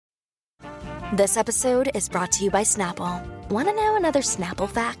This episode is brought to you by Snapple. Want to know another Snapple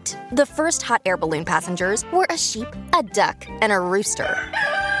fact? The first hot air balloon passengers were a sheep, a duck, and a rooster.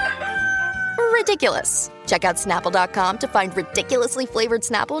 Ridiculous. Check out Snapple.com to find ridiculously flavored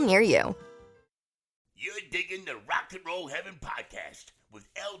Snapple near you. You're digging the Rock and Roll Heaven podcast with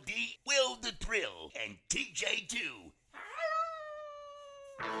LD, Will the Thrill, and TJ2.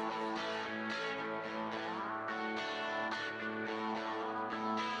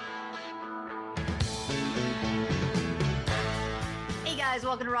 Hey guys,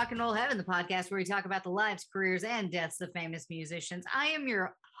 welcome to Rock and Roll Heaven, the podcast where we talk about the lives, careers, and deaths of famous musicians. I am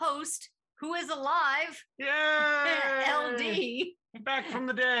your host, who is alive, Yay! LD. Back from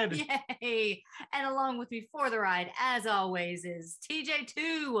the dead. Yay! And along with me for the ride, as always, is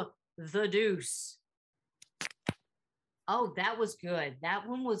TJ2, the Deuce. Oh, that was good. That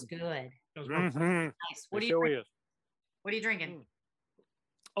one was good. That was Nice. What are you drinking? What are you drinking?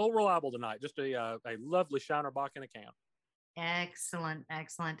 Old Reliable tonight. Just a lovely Shiner Bock in a can. Excellent,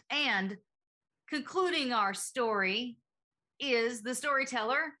 excellent. And concluding our story is the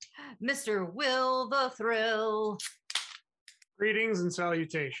storyteller, Mr. Will the Thrill. Greetings and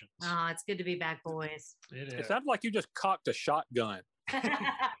salutations. It's good to be back, boys. It sounds like you just cocked a shotgun.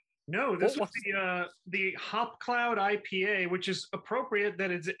 No, this was the Hop Cloud IPA, which is appropriate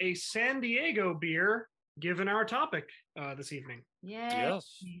that it's a San Diego beer, given our topic this evening. Yeah.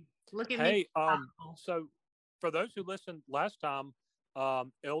 Yes. Look at Hey, me. so for those who listened last time,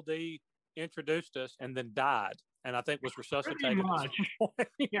 LD introduced us and then died, and I think was resuscitated. Pretty much.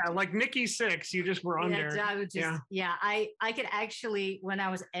 Yeah, like Nikki Sixx, you just were under. I could actually, when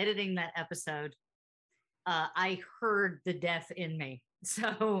I was editing that episode, I heard the death in me.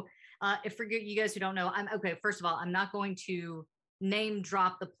 So if for you guys who don't know, I'm okay. First of all, I'm not going to name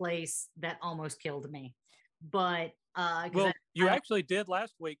drop the place that almost killed me, but well, you actually did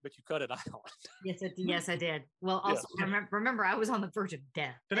last week, but you cut it out. Yes, I did. Well, also remember, I was on the verge of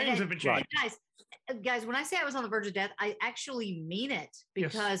death. The names have been changed. Guys, when I say I was on the verge of death, I actually mean it,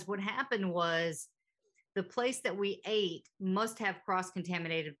 because what happened was the place that we ate must have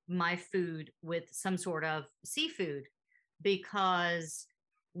cross-contaminated my food with some sort of seafood, because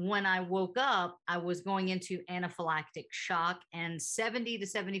when I woke up, I was going into anaphylactic shock, and 70 to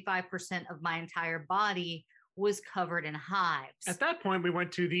 75% of my entire body was covered in hives. At that point, we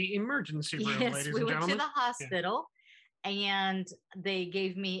went to the emergency room, ladies and gentlemen. We went to the hospital, and they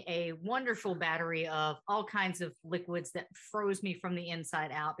gave me a wonderful battery of all kinds of liquids that froze me from the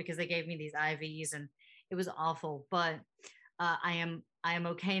inside out, because they gave me these IVs, and it was awful. But I am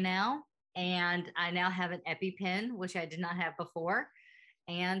okay now, and I now have an EpiPen, which I did not have before.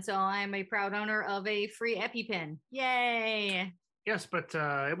 And so I'm a proud owner of a free EpiPen. Yay! Yes, but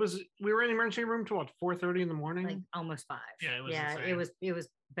we were in the emergency room till 4:30 in the morning, like almost 5. Yeah, it was it was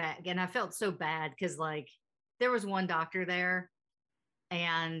bad, and I felt so bad because there was one doctor there,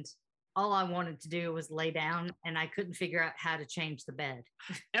 and all I wanted to do was lay down, and I couldn't figure out how to change the bed.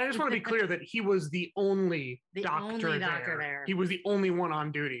 And I just want to be clear that he was the only doctor there. He was the only one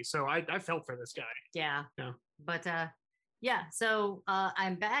on duty, so I felt for this guy. Yeah. But so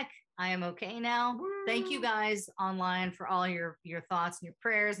I'm back. I am okay now. Thank you guys online for all your thoughts and your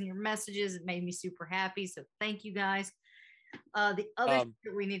prayers and your messages. It made me super happy. So thank you guys. The other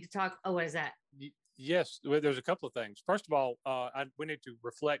we need to talk. Oh, what is that? Yes, there's a couple of things. First of all, we need to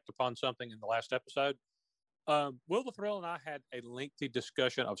reflect upon something in the last episode. Will the Thrill and I had a lengthy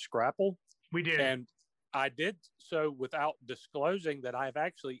discussion of Scrapple. We did. And I did so without disclosing that I've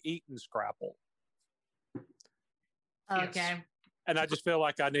actually eaten Scrapple. Okay. Yes. And I just feel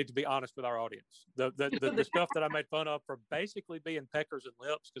like I need to be honest with our audience. The stuff that I made fun of for basically being peckers and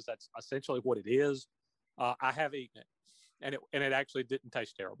lips, because that's essentially what it is. I have eaten it, and it actually didn't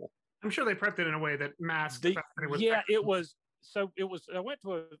taste terrible. I'm sure they prepped it in a way that masked the fact that it was. Yeah, it was. So it was. I went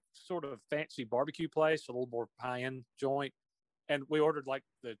to a sort of fancy barbecue place, a little more high-end joint, and we ordered like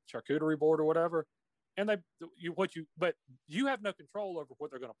the charcuterie board or whatever. And but you have no control over what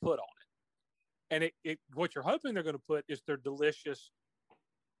they're going to put on it. And what you're hoping they're going to put is their delicious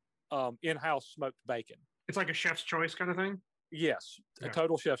in-house smoked bacon. It's like a chef's choice kind of thing? Yes, a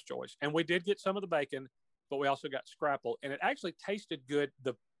total chef's choice. And we did get some of the bacon, but we also got Scrapple. And it actually tasted good,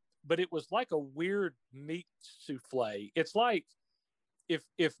 but it was like a weird meat souffle. It's like if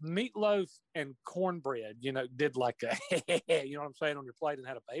meatloaf and cornbread, did like a, you know what I'm saying, on your plate and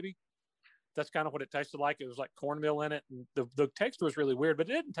had a baby. That's kind of what it tasted like. It was like cornmeal in it. And the texture was really weird, but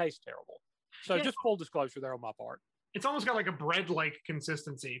it didn't taste terrible. So just full disclosure there on my part. It's almost got like a bread-like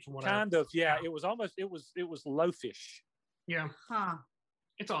consistency from what kind of. Yeah. It was almost, it was loafish. Yeah. Huh.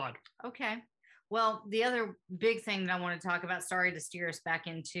 It's odd. Okay. Well, the other big thing that I want to talk about, sorry to steer us back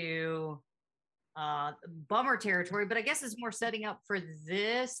into bummer territory, but I guess it's more setting up for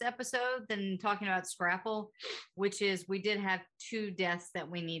this episode than talking about Scrapple, which is we did have 2 deaths that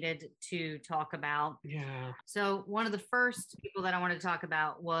we needed to talk about. Yeah. So one of the first people that I wanted to talk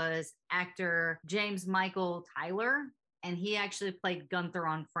about was actor James Michael Tyler, and he actually played Gunther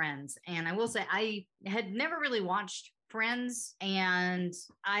on Friends. And I will say I had never really watched Friends, and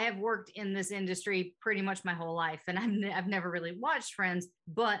I have worked in this industry pretty much my whole life, and I've never really watched Friends,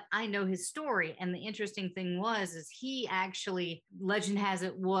 but I know his story. And the interesting thing is he actually, legend has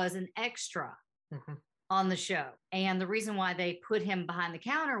it, was an extra on the show. And the reason why they put him behind the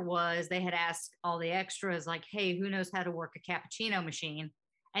counter was they had asked all the extras, like, hey, who knows how to work a cappuccino machine?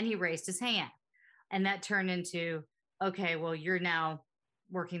 And he raised his hand, and that turned into, okay, well, you're now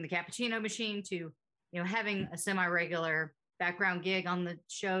working the cappuccino machine, to having a semi-regular background gig on the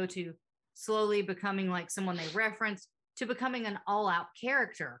show, to slowly becoming like someone they reference, to becoming an all-out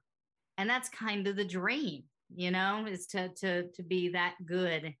character. And that's kind of the dream, is to be that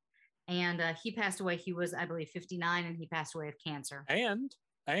good. And he passed away. He was, I believe, 59, and he passed away of cancer. And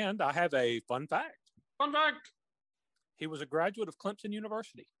I have a fun fact. Fun fact. He was a graduate of Clemson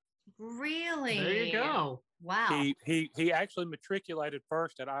University. Really? There you go. Wow. He actually matriculated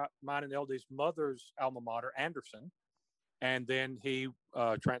first at mine and LD's mother's alma mater, Anderson, and then he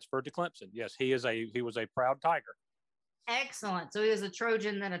transferred to Clemson. Yes, he was a proud Tiger. Excellent. So he was a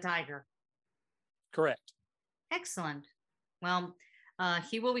Trojan, then a Tiger. Correct. Excellent. Well,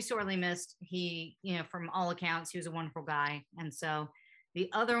 he will be sorely missed. He, from all accounts, he was a wonderful guy. And so the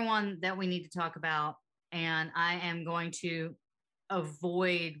other one that we need to talk about, and I am going to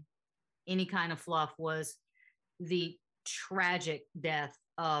avoid any kind of fluff, was the tragic death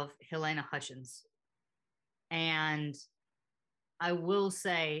of Halyna Hutchins. And I will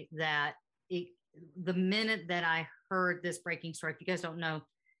say that the minute that I heard this breaking story, if you guys don't know,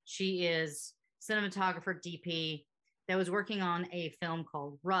 she is cinematographer, DP, that was working on a film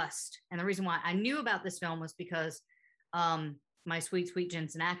called Rust. And the reason why I knew about this film was because my sweet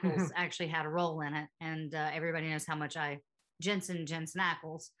Jensen Ackles actually had a role in it. And everybody knows how much I Jensen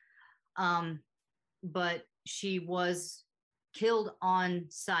Ackles. But she was killed on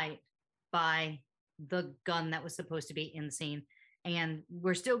site by the gun that was supposed to be in the scene. And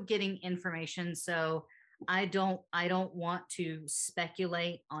we're still getting information. So I don't want to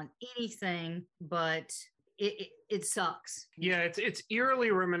speculate on anything, but it sucks. Yeah, it's eerily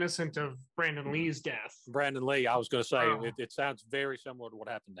reminiscent of Brandon Lee's death. Brandon Lee, I was going to say, it sounds very similar to what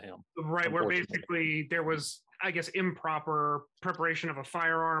happened to him. Right, where basically there was, I guess, improper preparation of a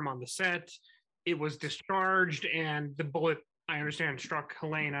firearm on the set. It was discharged, and the bullet, I understand, struck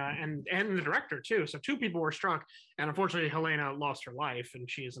Halyna and the director too. So 2 people were struck, and unfortunately Halyna lost her life, and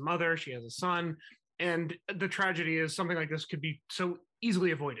she is a mother, she has a son. And the tragedy is something like this could be so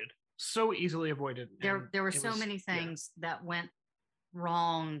easily avoided. There were so many things that went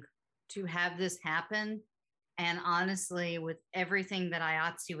wrong to have this happen. And honestly, with everything that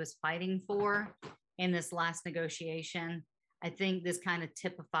IATSE was fighting for in this last negotiation, I think this kind of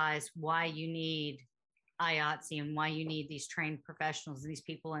typifies why you need IATSE and why you need these trained professionals, these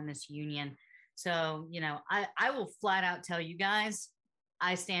people in this union. So, I will flat out tell you guys,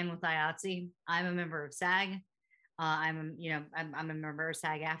 I stand with IATSE. I'm a member of SAG. I'm a member of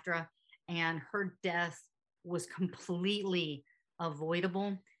SAG-AFTRA, and her death was completely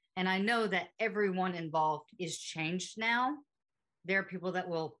avoidable. And I know that everyone involved is changed now. There are people that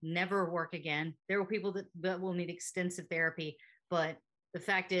will never work again. There are people that will need extensive therapy. But the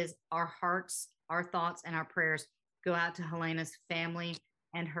fact is, our hearts, our thoughts, and our prayers go out to Halyna's family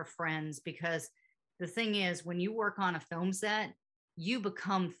and her friends, because the thing is, when you work on a film set, you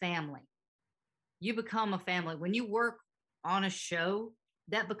become family. You become a family. When you work on a show,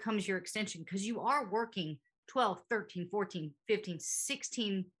 that becomes your extension, because you are working 12, 13, 14, 15,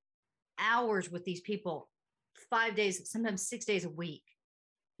 16 hours with these people, 5 days, sometimes 6 days a week.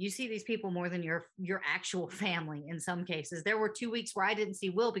 You see these people more than your actual family in some cases. There were 2 weeks where I didn't see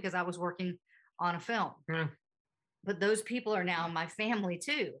Will because I was working on a film. Yeah. But those people are now my family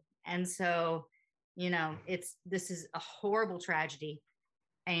too. And so, this is a horrible tragedy.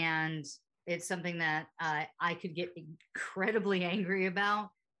 And it's something that I could get incredibly angry about.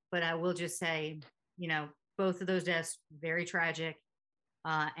 But I will just say, both of those deaths, very tragic.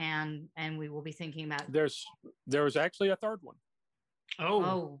 And we will be thinking about. There was actually a third one.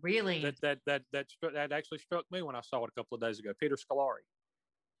 Oh, really? That actually struck me when I saw it a couple of days ago. Peter Scolari.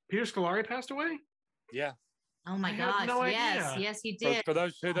 Peter Scolari passed away? Yeah. Oh my gosh! No yes, he did. For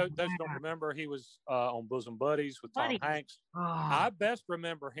those who don't remember, he was on Bosom Buddies with Tom Hanks. Oh. I best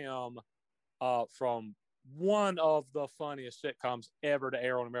remember him from one of the funniest sitcoms ever to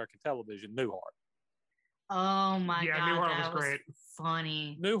air on American television, Newhart. Oh my Yeah, God. Newhart that was great.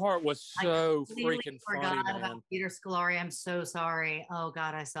 Funny. Newhart was so completely freaking forgot funny, man. about Peter Scolari. I'm so sorry. Oh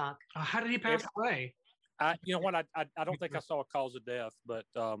God, I suck. How did he pass away? You know what? I don't think I saw a cause of death, but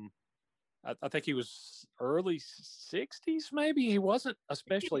I think he was early 60s, maybe. He wasn't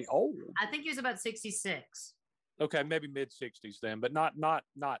especially old. I think he was about 66. Okay, maybe mid 60s then, but not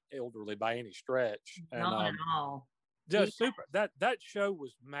elderly by any stretch. And, Not at all. Just super. That show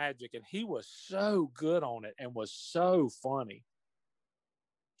was magic, and he was so good on it, and was so funny.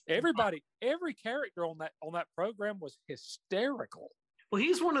 Every character on that program was hysterical. Well,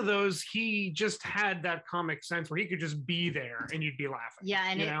 he's one of those. He just had that comic sense where he could just be there and you'd be laughing. Yeah,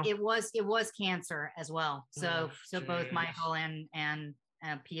 and it was cancer as well. So both Michael and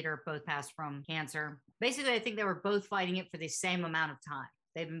Peter both passed from cancer. Basically, I think they were both fighting it for the same amount of time.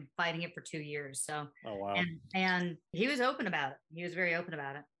 They've been fighting it for 2 years. So, oh wow, and he was open about it. He was very open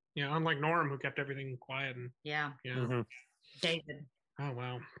about it. Yeah, unlike Norm, who kept everything quiet. And yeah. Mm-hmm. David. Oh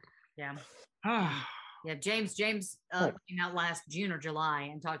wow. Yeah. Yeah, James came out last June or July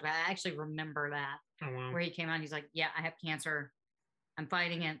and talked about it. I actually remember that. Oh, wow. Where he came out, he's like, yeah, I have cancer. I'm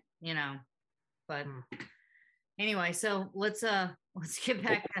fighting it, But anyway, so let's get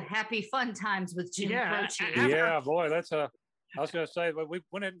back to happy fun times with Jim Croce. Yeah, boy, that's I was going to say, but we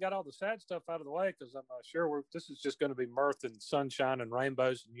went ahead and got all the sad stuff out of the way because I'm sure this is just going to be mirth and sunshine and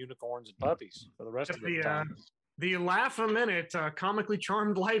rainbows and unicorns and puppies for the rest of the time. The laugh-a-minute, comically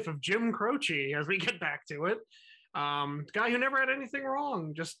charmed life of Jim Croce, as we get back to it. Guy who never had anything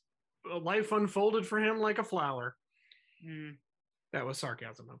wrong, just life unfolded for him like a flower. That was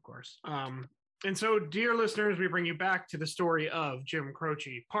sarcasm, of course. And so, dear listeners, we bring you back to the story of Jim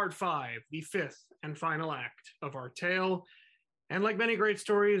Croce, Part 5, the fifth and final act of our tale. And like many great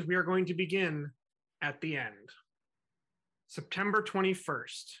stories, we are going to begin at the end. September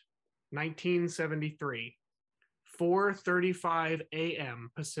 21st, 1973. 4:35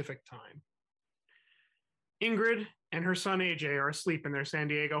 a.m. Pacific time. Ingrid and her son AJ are asleep in their San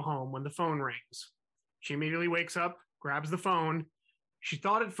Diego home when the phone rings. She immediately wakes up, grabs the phone. She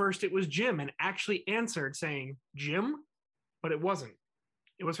thought at first it was Jim and actually answered saying, "Jim?" But it wasn't.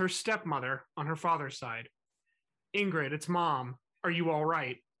 It was her stepmother on her father's side. "Ingrid, it's Mom. Are you all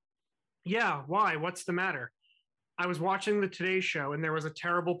right?" "Yeah, why? What's the matter?" "I was watching the Today Show and there was a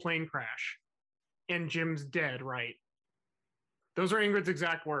terrible plane crash. And Jim's dead, right?" Those are Ingrid's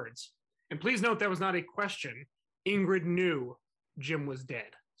exact words. And please note that was not a question. Ingrid knew Jim was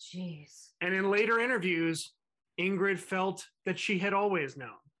dead. Jeez. And in later interviews, Ingrid felt that she had always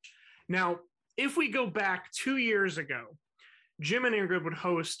known. Now, if we go back 2 years ago, Jim and Ingrid would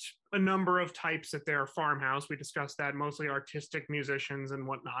host a number of types at their farmhouse. We discussed that, mostly artistic musicians and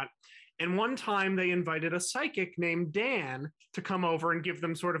whatnot. And one time they invited a psychic named Dan to come over and give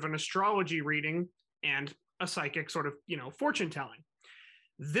them sort of an astrology reading and a psychic sort of, fortune telling.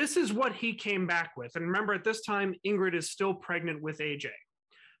 This is what he came back with. And remember, at this time, Ingrid is still pregnant with AJ.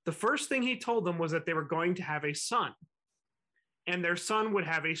 The first thing he told them was that they were going to have a son. And their son would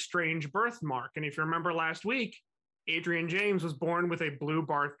have a strange birthmark. And if you remember last week, Adrian James was born with a blue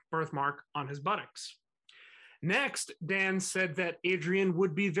birthmark on his buttocks. Next, Dan said that Adrian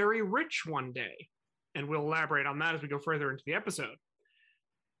would be very rich one day. And we'll elaborate on that as we go further into the episode.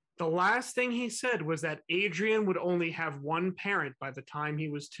 The last thing he said was that Adrian would only have one parent by the time he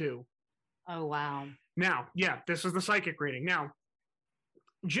was 2. Oh, wow. Now, yeah, this was the psychic reading. Now,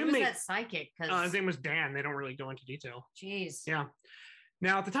 Jim Who was that psychic? His name was Dan. They don't really go into detail. Jeez. Yeah.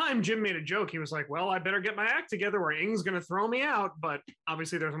 Now, at the time, Jim made a joke. He was like, "Well, I better get my act together or Ing's going to throw me out." But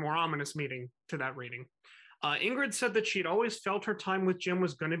obviously, there's a more ominous meaning to that reading. Ingrid said that she'd always felt her time with Jim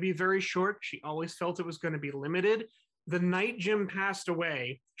was going to be very short. She always felt it was going to be limited. The night Jim passed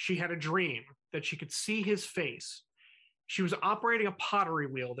away, she had a dream that she could see his face. She was operating a pottery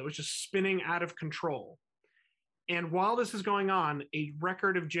wheel that was just spinning out of control. And while this is going on, a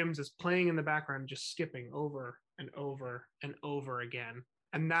record of Jim's is playing in the background, just skipping over and over and over again.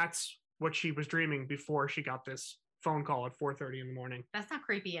 And that's what she was dreaming before she got this phone call at 4:30 in the morning. That's not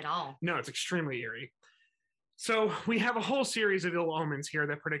creepy at all. No, it's extremely eerie. So we have a whole series of ill omens here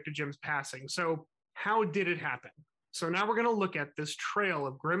that predicted Jim's passing. So how did it happen? So now we're going to look at this trail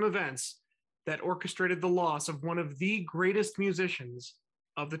of grim events that orchestrated the loss of one of the greatest musicians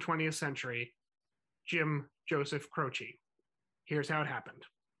of the 20th century, Jim Joseph Croce. Here's how it happened.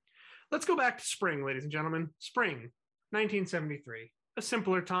 Let's go back to spring, ladies and gentlemen. Spring, 1973. A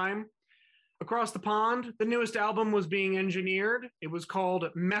simpler time. Across the pond, the newest album was being engineered. It was called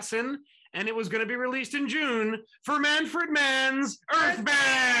Messin', and it was going to be released in June for Manfred Mann's Earth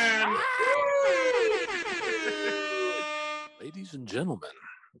Band! Ladies and gentlemen,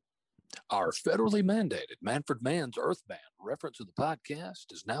 Our federally mandated Manfred Mann's Earth Band reference of the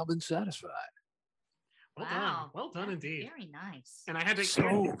podcast has now been satisfied. Well done. Well done indeed. Very nice. And I had to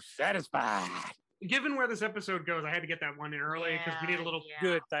So satisfied. Given where this episode goes, I had to get that one in early because we need a little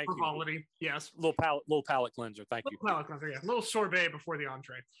good. Thank you. Quality. Yes. Little palate cleanser. Thank you. Palate cleanser. Yeah. A little sorbet before the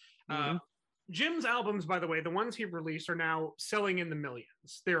entree. Jim's albums, by the way, the ones he released are now selling in the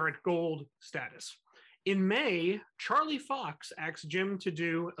millions. They're at gold status. In May, Charlie Fox asked Jim to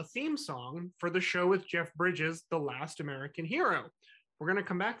do a theme song for the show with Jeff Bridges, The Last American Hero. We're going to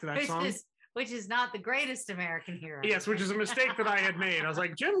come back to that song. Which is not the greatest American hero. Yes, which is a mistake that I had made. I was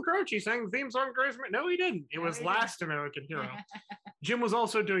like, Jim Croce sang the theme song. No, he didn't. It was Last American Hero. Jim was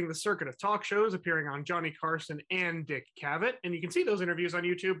also doing the circuit of talk shows, appearing on Johnny Carson and Dick Cavett. And you can see those interviews on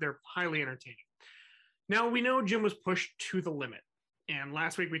YouTube. They're highly entertaining. Now, we know Jim was pushed to the limit. And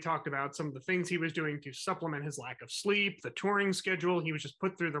last week we talked about some of the things he was doing to supplement his lack of sleep, the touring schedule. He was just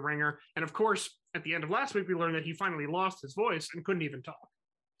put through the ringer. And of course, at the end of last week, we learned that he finally lost his voice and couldn't even talk.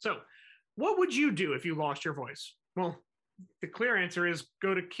 So, what would you do if you lost your voice? Well, the clear answer is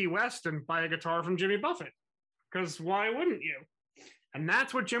go to Key West and buy a guitar from Jimmy Buffett. Because why wouldn't you? And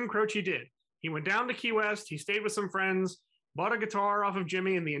that's what Jim Croce did. He went down to Key West, he stayed with some friends, bought a guitar off of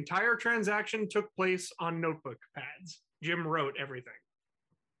Jimmy, and the entire transaction took place on notebook pads. Jim wrote everything.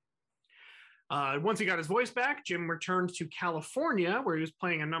 Once he got his voice back, Jim returned to California, where he was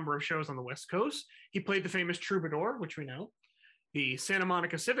playing a number of shows on the West Coast. He played the famous Troubadour, which we know. The Santa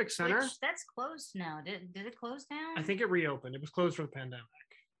Monica Civic Center. That's closed now. Did it close down? I think it reopened. It was closed for the pandemic.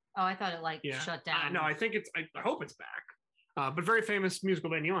 Oh, I thought it shut down. No, I think I hope it's back. But very famous musical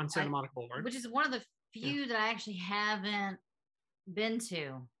venue on Santa Monica Boulevard. Which is one of the few that I actually haven't been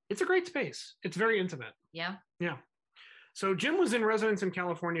to. It's a great space. It's very intimate. Yeah. Yeah. So Jim was in residence in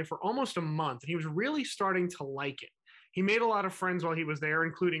California for almost a month, and he was really starting to like it. He made a lot of friends while he was there,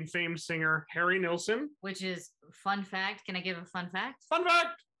 including famed singer Harry Nilsson. Which is, fun fact. Can I give a fun fact? Fun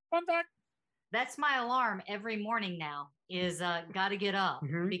fact! Fun fact! That's my alarm every morning now, is got to get up.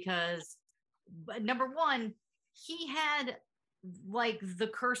 Because, number one, he had, like, the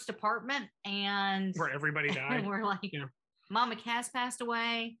cursed apartment, and... Where everybody died. We're like, Mama Cass passed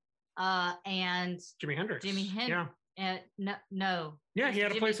away, and... Jimi Hendrix. Yeah. No. Yeah, he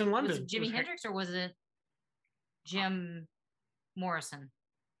had a place in London. Was it Jimi Hendrix or was it Jim Morrison?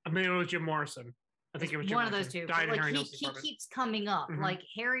 I mean, it was Jim Morrison. I think it was Jim one Morrison. of those two. Died in Harry he keeps coming up. Like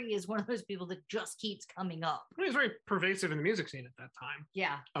Harry is one of those people that just keeps coming up. He was very pervasive in the music scene at that time.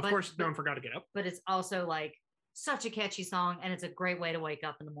 Yeah. Of course, no one forgot to get up. But it's also like such a catchy song, and it's a great way to wake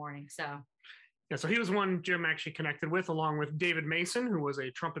up in the morning. So. Yeah, so he was one Jim actually connected with, along with David Mason, who was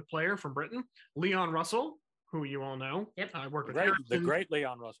a trumpet player from Britain, Leon Russell, who you all know. Yep. I worked with the great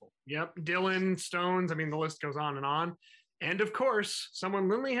Leon Russell. Yep. Dylan, Stones. I mean, the list goes on. And of course, someone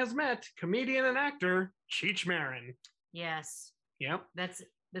Lindley has met, comedian and actor, Cheech Marin. Yes. Yep. That's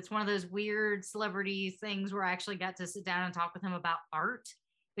one of those weird celebrity things where I actually got to sit down and talk with him about art,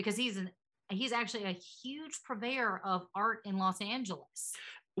 because he's actually a huge purveyor of art in Los Angeles.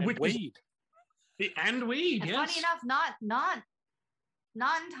 And weed. And weed, yes. Funny enough,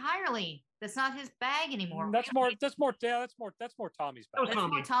 not entirely. That's not his bag anymore. That's more Tommy's bag.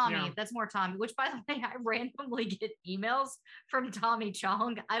 That's more Tommy. Which, by the way, I randomly get emails from Tommy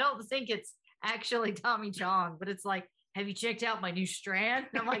Chong. I don't think it's actually Tommy Chong, but it's like, have you checked out my new strand?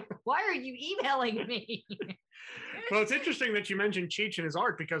 And I'm like, why are you emailing me? Well, it's interesting that you mentioned Cheech and his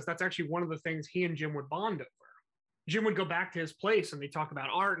art, because that's actually one of the things he and Jim would bond over. Jim would go back to his place and they talk about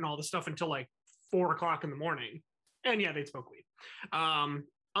art and all this stuff until like 4 o'clock in the morning. And yeah, they'd smoke weed.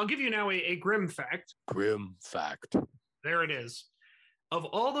 I'll give you now a grim fact. Grim fact. There it is. Of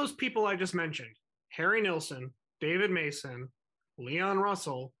all those people I just mentioned, Harry Nilsson, David Mason, Leon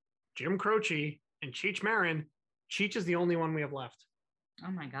Russell, Jim Croce, and Cheech Marin, Cheech is the only one we have left.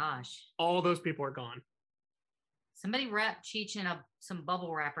 Oh my gosh. All those people are gone. Somebody wrap Cheech in some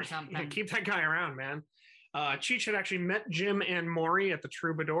bubble wrap or something. Yeah, keep that guy around, man. Cheech had actually met Jim and Maury at the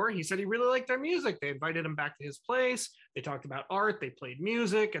Troubadour. He said he really liked their music. They invited him back to his place. They talked about art. They played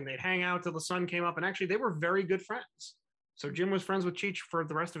music, and they'd hang out till the sun came up. And actually, they were very good friends. So Jim was friends with Cheech for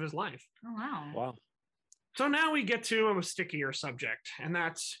the rest of his life. Oh, wow. Wow. So now we get to a stickier subject, and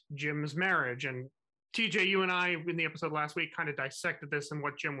that's Jim's marriage. And TJ, you and I, in the episode last week, kind of dissected this and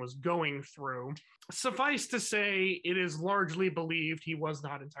what Jim was going through. Suffice to say, it is largely believed he was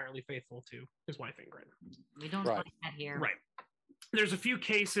not entirely faithful to his wife, Ingrid. We don't find that here. Right. There's a few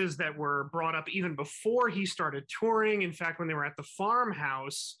cases that were brought up even before he started touring. In fact, when they were at the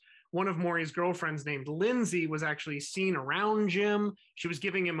farmhouse, one of Maury's girlfriends named Lindsay was actually seen around Jim. She was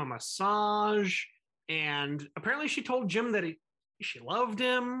giving him a massage. And apparently she told Jim that she loved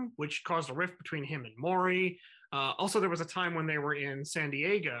him, which caused a rift between him and Maury. Also, there was a time when they were in San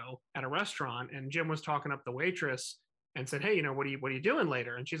Diego at a restaurant, and Jim was talking up the waitress and said, "Hey, what are you doing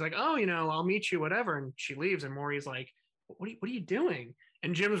later?" And she's like, "Oh, I'll meet you, whatever." And she leaves, and Maury's like, "What are you doing?"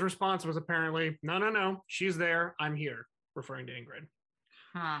 And Jim's response was apparently, "No, she's there. I'm here," referring to Ingrid.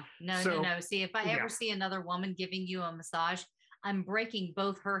 No. See, if I ever see another woman giving you a massage, I'm breaking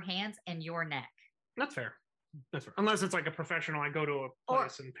both her hands and your neck. That's fair. Unless it's like a professional, I go to a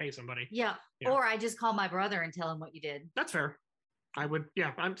place and pay somebody. Yeah. Or I just call my brother and tell him what you did. That's fair. I would.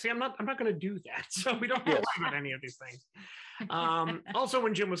 Yeah. I'm not going to do that. So we don't have to lie about any of these things. Also,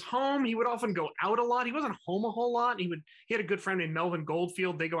 when Jim was home, he would often go out a lot. He wasn't home a whole lot. He had a good friend named Melvin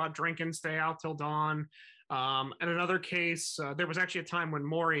Goldfield. They go out drinking, stay out till dawn. In another case, there was actually a time when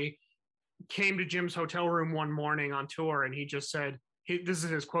Maury came to Jim's hotel room one morning on tour, and he just said, this is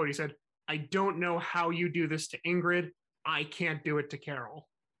his quote. He said, "I don't know how you do this to Ingrid. I can't do it to Carol."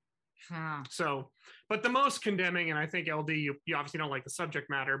 So, but the most condemning, and I think LD, you obviously don't like the subject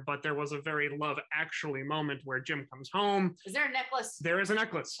matter, but there was a very Love Actually moment where Jim comes home. Is there a necklace? There is a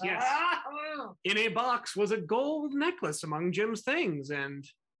necklace, yes. In a box was a gold necklace among Jim's things, and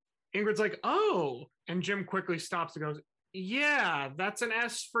Ingrid's like, "Oh," and Jim quickly stops and goes, "Yeah, that's an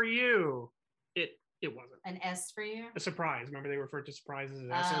S for you." It wasn't. An S for you? A surprise. Remember they referred to surprises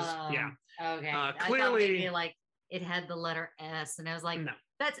as S's? Yeah. Okay. Clearly, I thought maybe like it had the letter S, and I was like, no.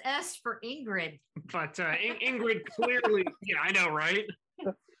 That's S for Ingrid. But Ingrid clearly, yeah, I know, right?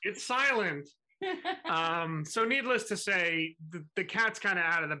 It's silent. So needless to say, the cat's kind of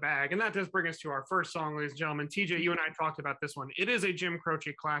out of the bag. And that does bring us to our first song, ladies and gentlemen. TJ, you and I talked about this one. It is a Jim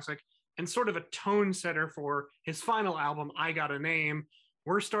Croce classic and sort of a tone setter for his final album, I Got a Name.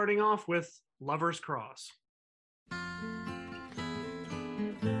 We're starting off with Lover's Cross.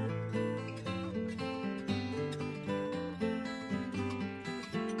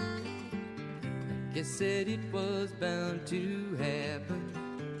 You said it was bound to happen.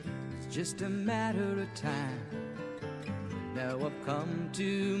 It's just a matter of time. Now I've come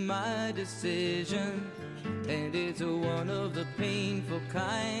to my decision, and it's one of the painful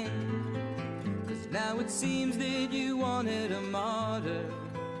kind. 'Cause now it seems that you wanted a martyr.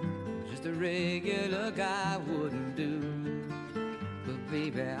 Just a regular guy wouldn't do. But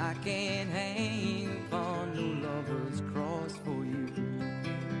baby, I can't hang upon no lover's cross for you.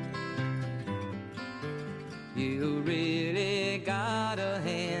 You really gotta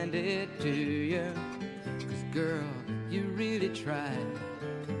hand it to you. 'Cause girl, you really tried.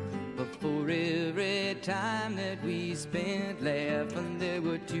 But for every time that we spent laughing, there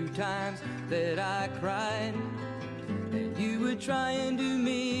were 2 times that I cried. And you were trying to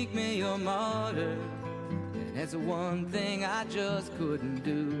make me your martyr. And that's the one thing I just couldn't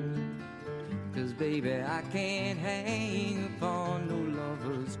do. 'Cause baby, I can't hang upon no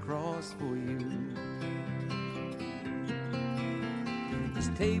lover's cross for you.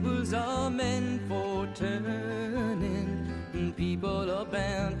 These tables are meant for turning, and people are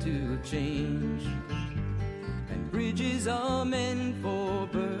bound to change. And bridges are meant for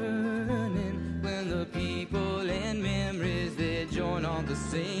burning, when the people and memories they join on the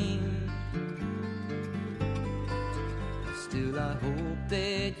same. Still I hope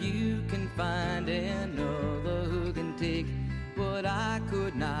that you can find another who can take what I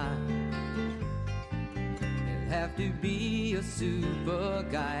could not. Have to be a super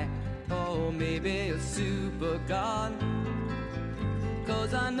guy, or maybe a super god.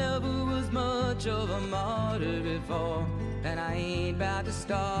 'Cause I never was much of a martyr before, and I ain't about to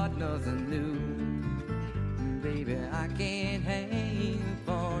start nothing new. Baby, I can't hang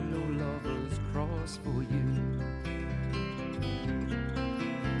upon no lover's cross for you.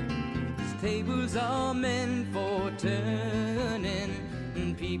 These tables are meant for turning,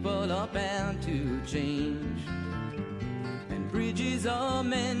 and people are bound to change. Bridges are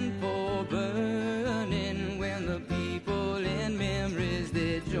meant for burning, when the people and memories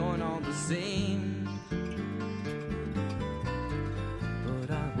they join on the same. But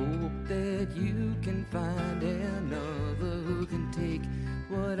I hope that you can find another who can take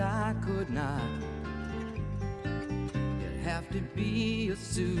what I could not. You have to be a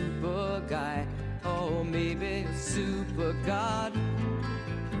super guy, or maybe a super god.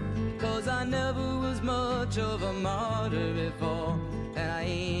 'Cause I never was much of a martyr before, and I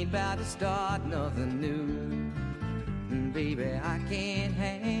ain't about to start nothing new. And baby, I can't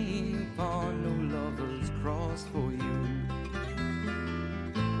hang upon no lover's cross for you.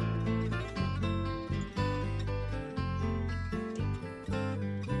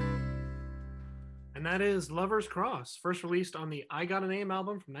 And that is Lover's Cross, first released on the I Got a Name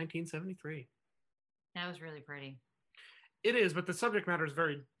album from 1973. That was really pretty. It is, but the subject matter is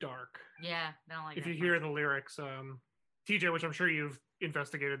very dark. Yeah, I don't like if that you much. hear the lyrics. TJ, which I'm sure you've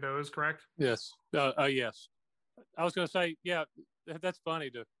investigated those, correct? Yes. Yes. I was going to say, yeah, that's funny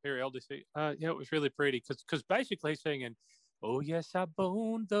to hear LDC. Yeah, it was really pretty because basically singing, "Oh yes, I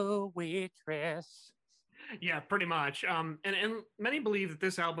boned the waitress." Yeah, pretty much. And many believe that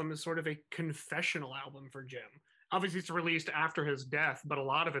this album is sort of a confessional album for Jim. Obviously, it's released after his death, but a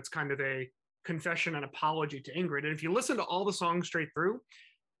lot of it's kind of a confession and apology to Ingrid. And if you listen to all the songs straight through,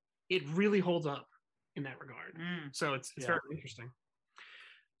 it really holds up in that regard. So it's very interesting.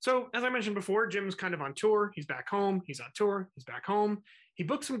 So as I mentioned before, Jim's kind of on tour. He's back home. He's on tour. He's back home. He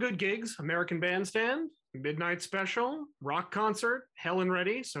booked some good gigs: American Bandstand, Midnight Special, rock concert, Helen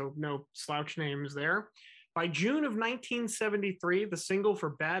Reddy. So no slouch names there. By June of 1973, the single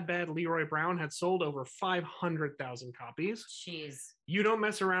for Bad Bad Leroy Brown had sold over 500,000 copies. Jeez. You Don't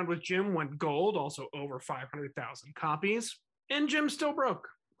Mess Around with Jim went gold, also over 500,000 copies. And Jim still broke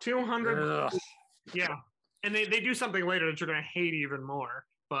 200. Ugh. Yeah. And they do something later that you're going to hate even more,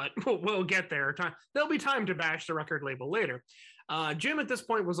 but we'll get there. There'll be time to bash the record label later. Jim at this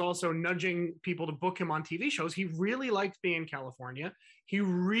point was also nudging people to book him on TV shows. He really liked being in California. He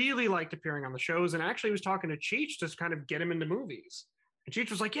really liked appearing on the shows, and actually was talking to Cheech to kind of get him into movies. And Cheech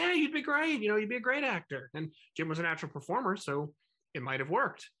was like, yeah, you'd be great. You'd be a great actor. And Jim was a natural performer, so it might have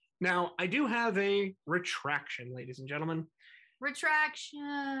worked. Now, I do have a retraction, ladies and gentlemen. Retraction.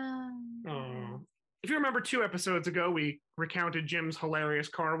 Oh. If you remember 2 episodes ago, we recounted Jim's hilarious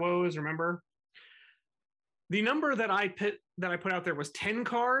car woes, remember? The number that I put out there was 10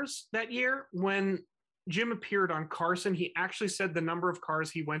 cars that year. When Jim appeared on Carson, he actually said the number of cars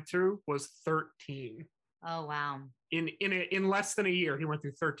he went through was 13. Oh, wow. In less than a year, he went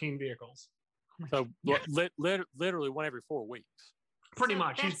through 13 vehicles. So literally one every 4 weeks. Pretty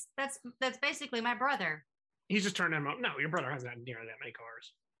much. That's basically my brother. He's just turned him up. No, your brother hasn't had near that many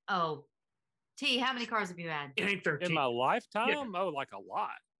cars. Oh, T, how many cars have you had? It ain't 13. In my lifetime? Yeah. Oh, like a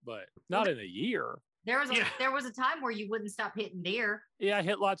lot, but not in a year. There was a time where you wouldn't stop hitting deer. Yeah, I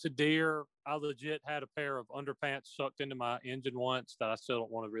hit lots of deer. I legit had a pair of underpants sucked into my engine once that I still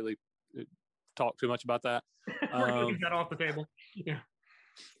don't want to really talk too much about that. We're going to get that off the table. Yeah.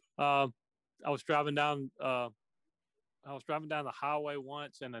 I was driving down the highway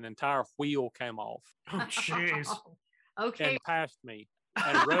once and an entire wheel came off. Oh, jeez. Okay. And passed me.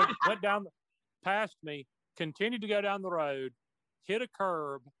 And went down, past me, continued to go down the road, hit a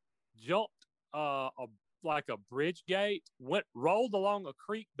curb, jumped like a bridge gate, rolled along a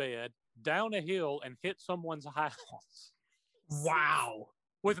creek bed, down a hill, and hit someone's house. Wow.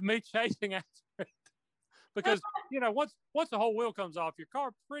 With me chasing after it. Because, once the whole wheel comes off, your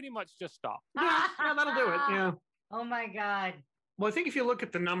car pretty much just stops. Yeah, that'll do it. Yeah. Oh, my God. Well, I think if you look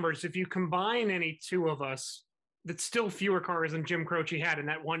at the numbers, if you combine any 2 of us, that's still fewer cars than Jim Croce had in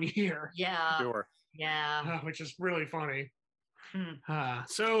that 1 year. Yeah. Sure. Yeah. Which is really funny.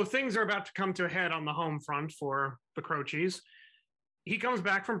 So things are about to come to a head on the home front for the Croces. He comes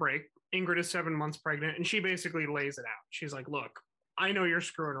back from break. Ingrid is 7 months pregnant, and she basically lays it out. She's like, look, I know you're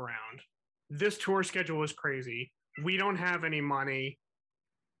screwing around. This tour schedule is crazy. We don't have any money.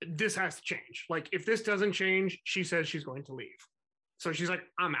 This has to change. Like, if this doesn't change, she says she's going to leave. So she's like,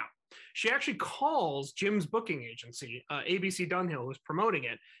 I'm out. She actually calls Jim's booking agency, ABC Dunhill, who's promoting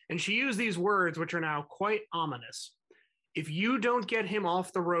it. And she used these words, which are now quite ominous. If you don't get him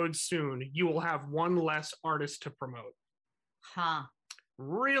off the road soon, you will have one less artist to promote. Huh.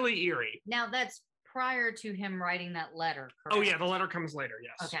 Really eerie. Now, that's prior to him writing that letter, correct? Oh, yeah, the letter comes later,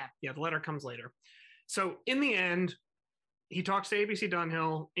 yes. Okay. Yeah, the letter comes later. So in the end, he talks to ABC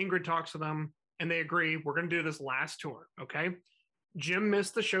Dunhill, Ingrid talks to them, and they agree, we're going to do this last tour, okay? Jim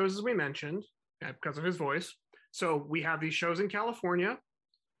missed the shows, as we mentioned, because of his voice. So we have these shows in California.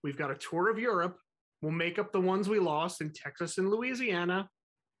 We've got a tour of Europe. We'll make up the ones we lost in Texas and Louisiana,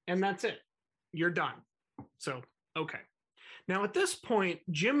 and that's it. You're done. So, okay. Now, at this point,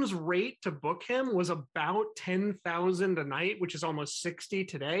 Jim's rate to book him was about $10,000 a night, which is almost $60,000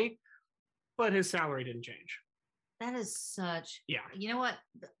 today, but his salary didn't change. That is such. Yeah. You know what?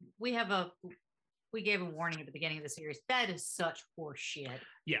 We gave a warning at the beginning of the series. That is such horse shit.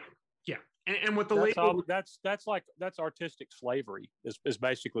 Yeah. Yeah. And what the label, that's artistic slavery is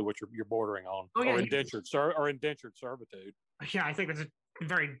basically what you're bordering on. Oh, yeah, or indentured servitude. Yeah, I think that's a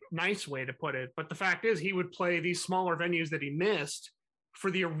very nice way to put it. But the fact is, he would play these smaller venues that he missed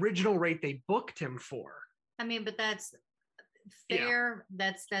for the original rate they booked him for. I mean, but that's fair.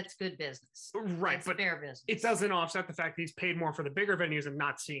 Yeah. That's good business. Right. That's but fair business. It doesn't offset the fact that he's paid more for the bigger venues and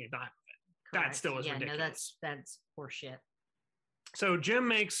not seeing that. That still is ridiculous. No, that's horseshit. So Jim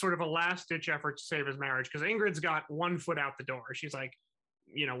makes sort of a last-ditch effort to save his marriage because Ingrid's got one foot out the door. She's like,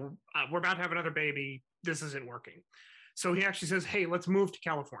 we're about to have another baby. This isn't working. So he actually says, hey, let's move to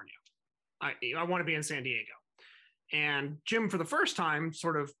California. I want to be in San Diego. And Jim, for the first time,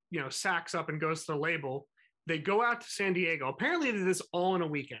 sort of, sacks up and goes to the label. They go out to San Diego. Apparently, they did this all in a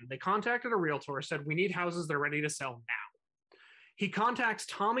weekend. They contacted a realtor, said, we need houses that are ready to sell now. He contacts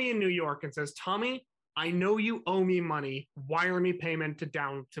Tommy in New York and says, Tommy, I know you owe me money. Wire me payment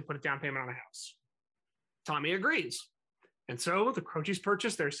to put a down payment on a house. Tommy agrees. And so the Croces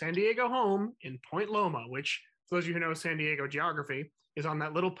purchased their San Diego home in Point Loma, which, for those of you who know San Diego geography, is on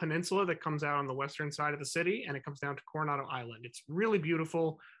that little peninsula that comes out on the western side of the city, and it comes down to Coronado Island. It's really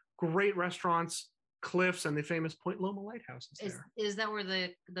beautiful, great restaurants, cliffs, and the famous Point Loma Lighthouse is there. Is that where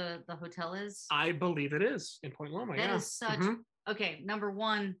the hotel is? I believe it is in Point Loma. That is such... Okay, number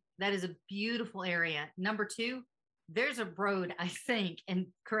one, that is a beautiful area. Number two, there's a road, I think, and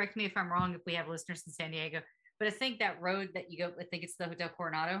correct me if I'm wrong if we have listeners in San Diego, but I think that road that you go, I think it's the Hotel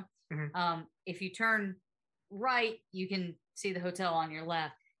Coronado. If you turn right, you can see the hotel on your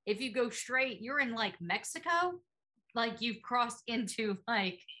left. If you go straight, you're in like Mexico, like you've crossed into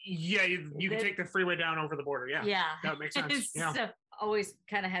like... Yeah, you can take the freeway down over the border. Yeah. That makes sense. Yeah. So, always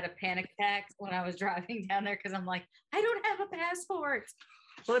kind of had a panic attack when I was driving down there because I'm like, I don't have a passport.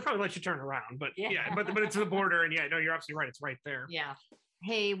 Well, they probably let you turn around, but but it's the border, and no, you're absolutely right. It's right there. Yeah.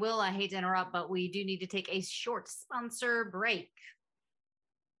 Hey, Will, I hate to interrupt, but we do need to take a short sponsor break.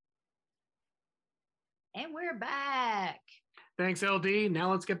 And we're back. Thanks, LD. Now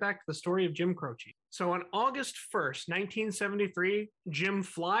let's get back to the story of Jim Croce. So on August 1st, 1973, Jim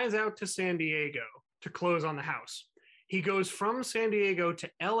flies out to San Diego to close on the house. He goes from San Diego to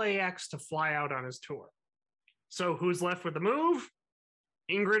LAX to fly out on his tour. So who's left with the move?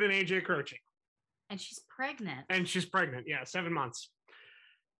 Ingrid and AJ Croce. And she's pregnant. Yeah, 7 months.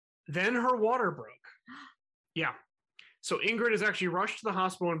 Then her water broke. Yeah. So Ingrid is actually rushed to the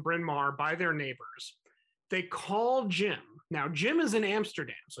hospital in Bryn Mawr by their neighbors. They call Jim. Now, Jim is in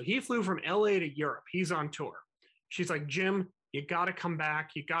Amsterdam, so he flew from LA to Europe. He's on tour. She's like, Jim, you got to come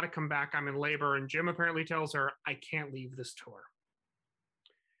back. You got to come back. I'm in labor. And Jim apparently tells her, I can't leave this tour.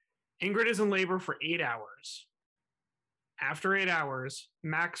 Ingrid is in labor for 8 hours. After 8 hours,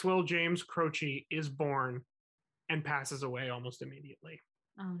 Maxwell James Croce is born and passes away almost immediately.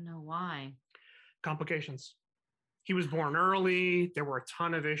 Oh, no. Why? Complications. He was born early. There were a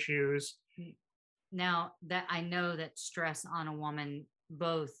ton of issues. Now, that I know that stress on a woman,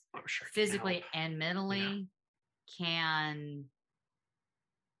 both physically and mentally, can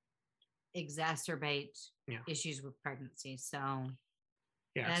exacerbate issues with pregnancy. So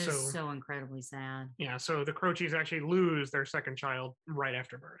that is so incredibly sad. Yeah, so the Croces actually lose their second child right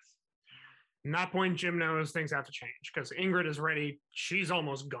after birth. At that point, Jim knows things have to change because Ingrid is ready. She's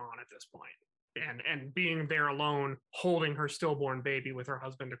almost gone at this point. And being there alone, holding her stillborn baby with her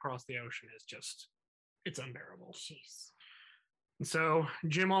husband across the ocean is just, it's unbearable. Jeez. And so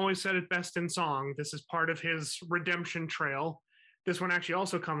Jim always said it best in song. This is part of his redemption trail. This one actually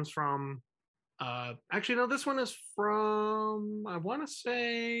also comes from, this one is from, I want to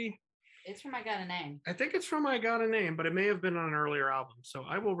say... It's from I Got a Name. I think it's from I Got a Name, but it may have been on an earlier album. So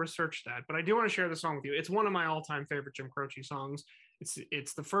I will research that. But I do want to share the song with you. It's one of my all-time favorite Jim Croce songs.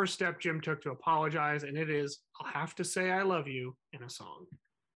 It's the first step Jim took to apologize, and it is, I'll have to say I love you in a song.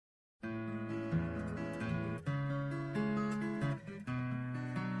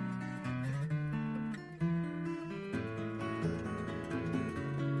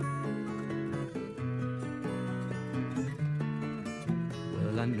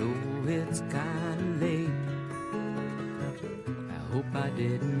 Well, I know it's kinda late. I hope I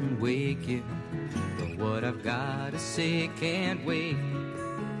didn't wake you. But what I've gotta say can't wait.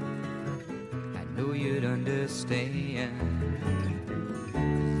 I know you'd understand.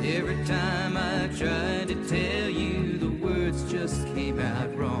 Every time I tried to tell you, the words just came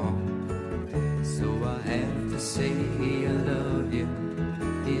out wrong. So I have to say I love you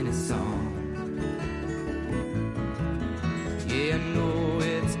in a song. Yeah, I know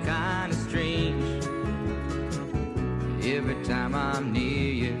it's kinda strange. Every time I'm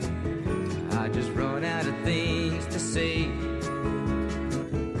near you, I just run out of things to say. I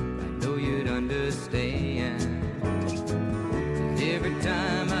know you'd understand. Every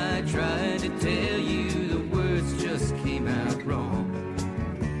time I try to tell you, the words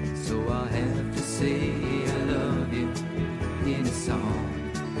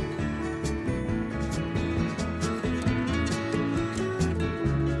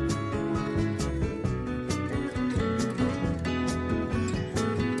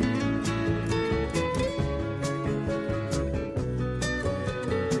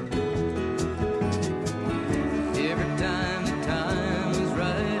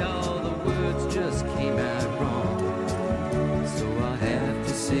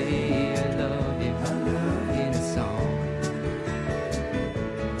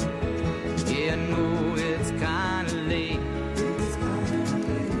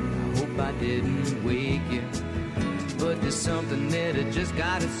didn't wake you, but there's something that I just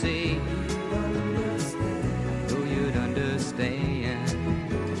gotta say. Oh, you'd understand.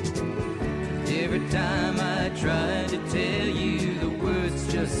 Every time I tried to tell you, the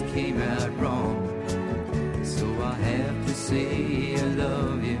words just came out wrong. So I have to say I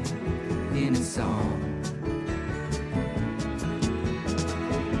love you in a song.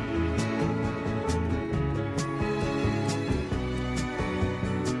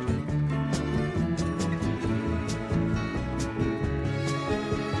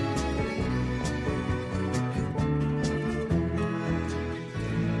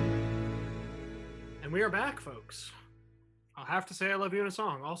 We are back, folks. I'll have to say I love you in a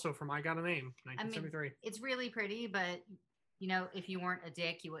song, also from I Got a Name, 1973. I mean, it's really pretty, but you know, if you weren't a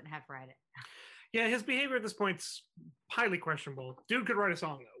dick, you wouldn't have to write it. Yeah, his behavior at this point's highly questionable. Dude could write a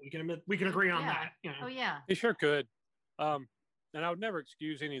song, though. We can agree on that. You know? Oh yeah, he sure could. And I would never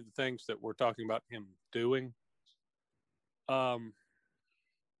excuse any of the things that we're talking about him doing. But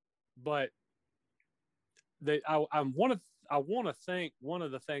I want to think one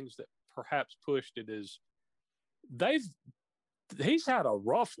of the things that perhaps pushed it is he's had a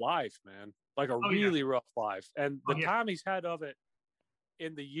rough life, man, like a really rough life, and the time he's had of it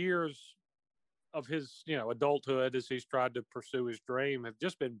in the years of his adulthood as he's tried to pursue his dream have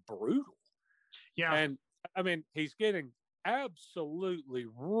just been brutal. And I mean, he's getting absolutely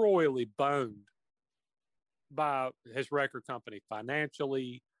royally boned by his record company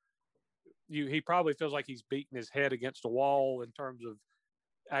financially. He probably feels like he's beating his head against a wall in terms of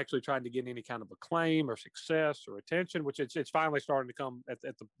actually trying to get any kind of acclaim or success or attention, which it's finally starting to come at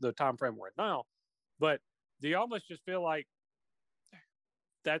the time frame we're at now. But do you almost just feel like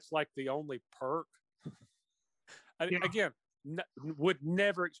that's like the only perk? Again, would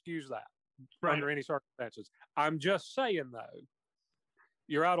never excuse that under any circumstances. I'm just saying, though,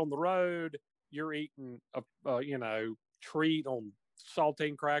 you're out on the road, you're eating a treat on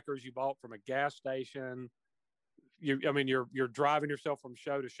saltine crackers you bought from a gas station. You're driving yourself from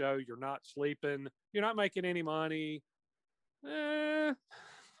show to show. You're not sleeping. You're not making any money. Yeah,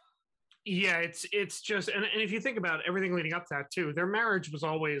 it's just, and if you think about everything leading up to that too, their marriage was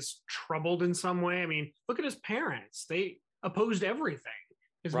always troubled in some way. I mean, look at his parents; they opposed everything.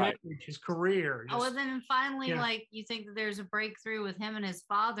 His marriage, his career. And then finally, like, you think that there's a breakthrough with him and his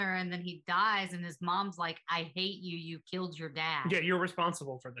father, and then he dies, and his mom's like, "I hate you. You killed your dad. Yeah, you're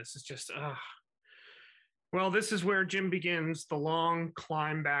responsible for this." It's just, Well, this is where Jim begins the long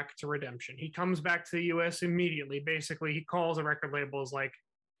climb back to redemption. He comes back to the U.S. immediately. Basically, he calls a record label, is like,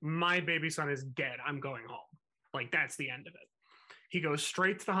 "My baby son is dead. I'm going home." Like, that's the end of it. He goes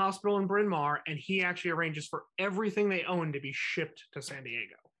straight to the hospital in Bryn Mawr, and he actually arranges for everything they own to be shipped to San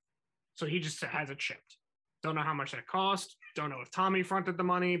Diego. So he just has it shipped. Don't know how much that cost. Don't know if Tommy fronted the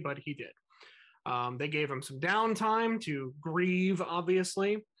money, but he did. They gave him some downtime to grieve,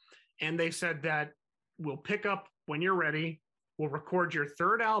 obviously. And they said that, "We'll pick up when you're ready. We'll record your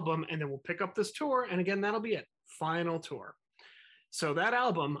third album, and then we'll pick up this tour. And again, that'll be it. Final tour." So that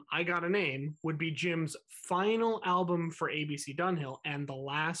album, I Got a Name, would be Jim's final album for ABC Dunhill and the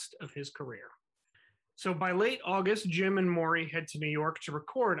last of his career. So by late August, Jim and Maury head to New York to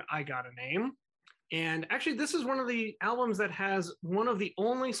record I Got a Name. And actually, this is one of the albums that has one of the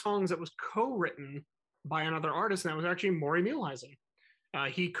only songs that was co-written by another artist, and that was actually Maury Muehleisen.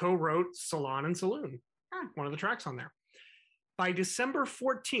 He co-wrote Salon and Saloon, one of the tracks on there. By December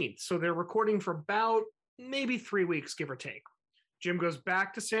 14th, so they're recording for about maybe 3 weeks, give or take, Jim goes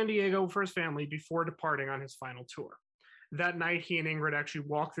back to San Diego for his family before departing on his final tour. That night, he and Ingrid actually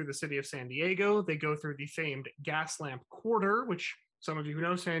walk through the city of San Diego. They go through the famed Gaslamp Quarter, which some of you who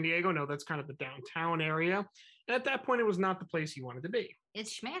know San Diego know that's kind of the downtown area. And at that point, it was not the place you wanted to be.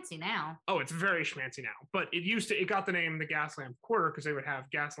 It's schmancy now. Oh, it's very schmancy now. But it got the name the Gaslamp Quarter because they would have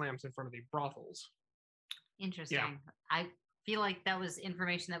gas lamps in front of the brothels. Interesting. Yeah. I feel like that was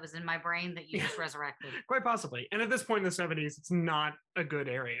information that was in my brain that you just resurrected. Quite possibly. And at this point in the 70s, it's not a good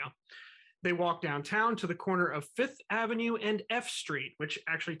area. They walk downtown to the corner of 5th Avenue and F Street, which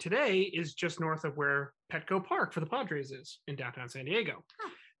actually today is just north of where Petco Park for the Padres is in downtown San Diego. Huh.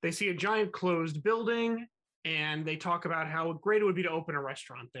 They see a giant closed building, and they talk about how great it would be to open a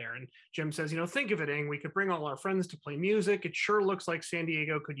restaurant there. And Jim says, think of it, Ing, we could bring all our friends to play music. It sure looks like San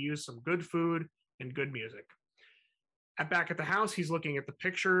Diego could use some good food and good music. Back at the house, he's looking at the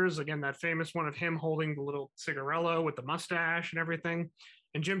pictures. Again, that famous one of him holding the little cigarello with the mustache and everything.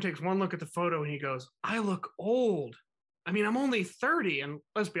 And Jim takes one look at the photo and he goes, "I look old. I mean, I'm only 30." And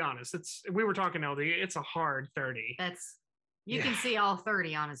let's be honest, we were talking LD, it's a hard 30. You can see all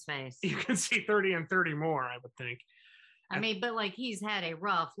 30 on his face. You can see 30 and 30 more, I would think. I mean, but like he's had a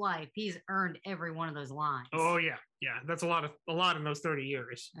rough life. He's earned every one of those lines. Oh yeah. That's a lot in those 30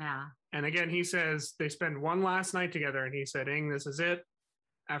 years. Yeah. And again, he says they spend one last night together, and he said, "Ing, this is it.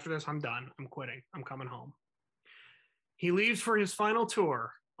 After this, I'm done. I'm quitting. I'm coming home." He leaves for his final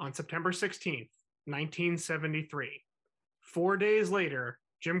tour on September 16th, 1973. 4 days later,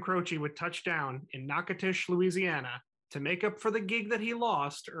 Jim Croce would touch down in Natchitoches, Louisiana, to make up for the gig that he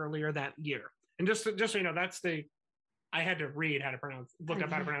lost earlier that year. And just so you know, I had to look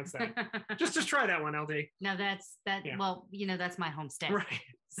up how to pronounce that. just try that one, LD. No, that's that. Yeah. Well, that's my home state. Right.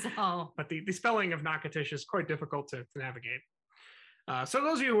 So, but the spelling of Natchitoches is quite difficult to navigate. So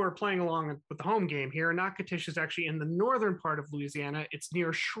those of you who are playing along with the home game here, Natchitoches is actually in the northern part of Louisiana. It's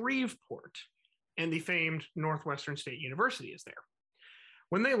near Shreveport, and the famed Northwestern State University is there.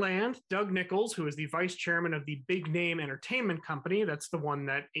 When they land, Doug Nichols, who is the vice chairman of the Big Name Entertainment Company, that's the one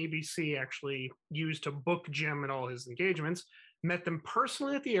that ABC actually used to book Jim at all his engagements, met them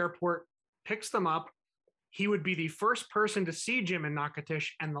personally at the airport, picks them up. He would be the first person to see Jim in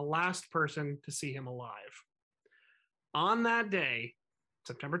Natchitoches and the last person to see him alive. On that day,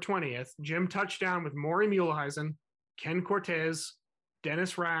 September 20th, Jim touched down with Maury Muehlhausen, Ken Cortez,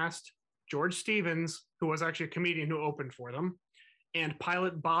 Dennis Rast, George Stevens, who was actually a comedian who opened for them, and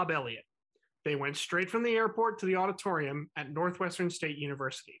pilot Bob Elliott. They went straight from the airport to the auditorium at Northwestern State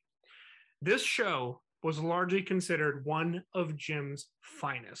University. This show was largely considered one of Jim's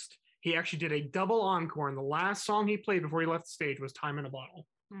finest. He actually did a double encore, and the last song he played before he left the stage was Time in a Bottle.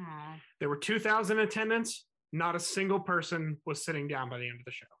 Aww. There were 2,000 in attendance. Not a single person was sitting down by the end of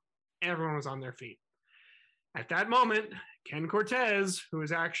the show. Everyone was on their feet. At that moment, Ken Cortez, who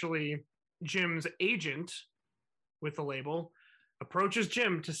is actually Jim's agent with the label, approaches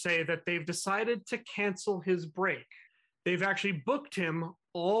Jim to say that they've decided to cancel his break. They've actually booked him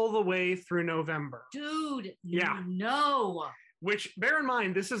all the way through November. Dude, yeah. No. Which, bear in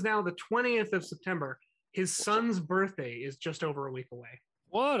mind, this is now the 20th of September. His son's birthday is just over a week away.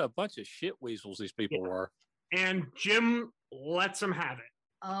 What a bunch of shit weasels these people were. And Jim lets him have it.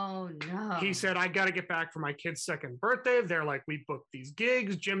 Oh, no. He said, "I got to get back for my kid's second birthday." They're like, "We booked these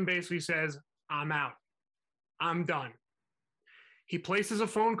gigs." Jim basically says, "I'm out. I'm done." He places a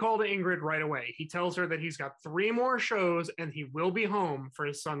phone call to Ingrid right away. He tells her that he's got 3 more shows and he will be home for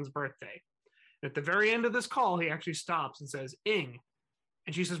his son's birthday. At the very end of this call, he actually stops and says, "Ing."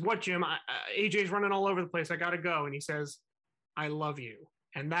 And she says, "What, Jim? AJ's running all over the place. I got to go." And he says, "I love you."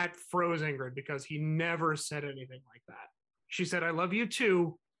 And that froze Ingrid because he never said anything like that. She said, "I love you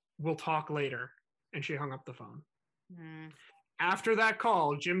too. We'll talk later." And she hung up the phone. Mm. After that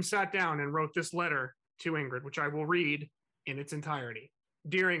call, Jim sat down and wrote this letter to Ingrid, which I will read in its entirety.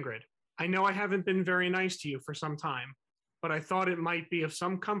 "Dear Ingrid, I know I haven't been very nice to you for some time, but I thought it might be of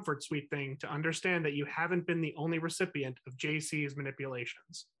some comfort, sweet thing, to understand that you haven't been the only recipient of JC's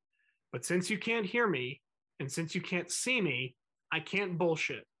manipulations. But since you can't hear me, and since you can't see me, I can't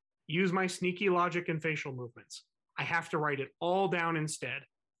bullshit. Use my sneaky logic and facial movements. I have to write it all down instead,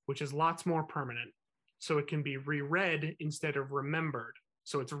 which is lots more permanent, so it can be reread instead of remembered,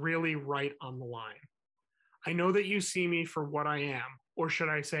 so it's really right on the line. I know that you see me for what I am, or should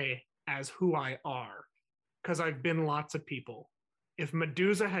I say, as who I are, because I've been lots of people. If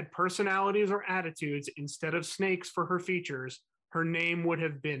Medusa had personalities or attitudes instead of snakes for her features, her name would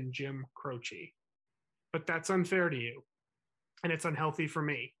have been Jim Croce. But that's unfair to you, and it's unhealthy for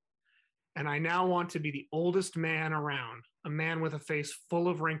me. And I now want to be the oldest man around, a man with a face full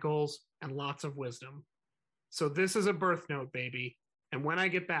of wrinkles and lots of wisdom. So this is a birth note, baby, and when I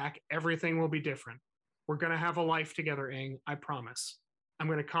get back, everything will be different. We're going to have a life together, Ing, I promise. I'm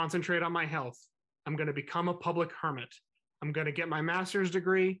going to concentrate on my health. I'm going to become a public hermit. I'm going to get my master's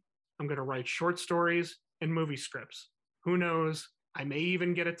degree. I'm going to write short stories and movie scripts. Who knows? I may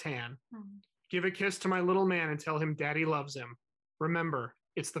even get a tan. Give a kiss to my little man and tell him Daddy loves him. Remember,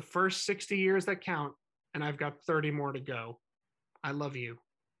 it's the first 60 years that count, and I've got 30 more to go. I love you,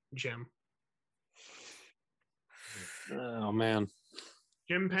 Jim." Oh, man.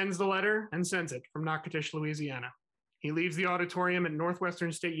 Jim pens the letter and sends it from Natchitoches, Louisiana. He leaves the auditorium at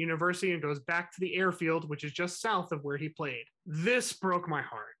Northwestern State University and goes back to the airfield, which is just south of where he played. This broke my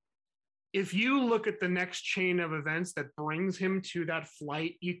heart. If you look at the next chain of events that brings him to that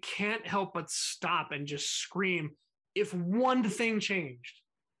flight, you can't help but stop and just scream, if one thing changed,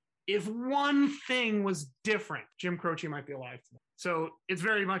 if one thing was different, Jim Croce might be alive today. So it's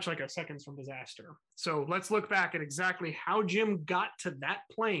very much like a seconds from disaster. So let's look back at exactly how Jim got to that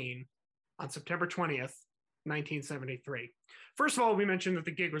plane on September 20th, 1973. First of all, we mentioned that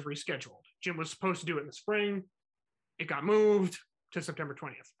the gig was rescheduled. Jim was supposed to do it in the spring. It got moved to September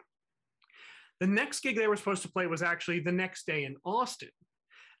 20th. The next gig they were supposed to play was actually the next day in Austin.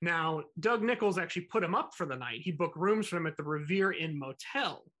 Now, Doug Nichols actually put him up for the night. He booked rooms for him at the Revere Inn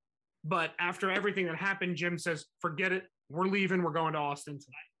Motel. But after everything that happened, Jim says, forget it. We're leaving. We're going to Austin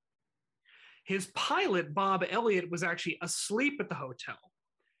tonight. His pilot, Bob Elliott, was actually asleep at the hotel.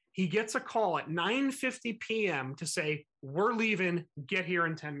 He gets a call at 9:50 p.m. to say, we're leaving. Get here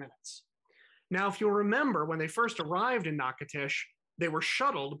in 10 minutes. Now, if you'll remember, when they first arrived in Natchitoches, they were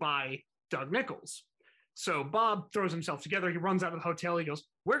shuttled by Doug Nichols. So Bob throws himself together. He runs out of the hotel. He goes,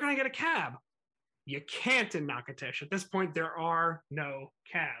 where can I get a cab? You can't in Natchitoches. At this point, there are no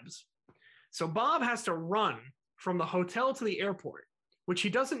cabs. So Bob has to run from the hotel to the airport, which he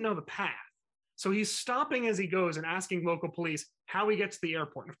doesn't know the path. So he's stopping as he goes and asking local police how he gets to the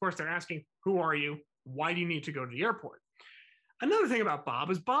airport. And of course, they're asking, who are you? Why do you need to go to the airport? Another thing about Bob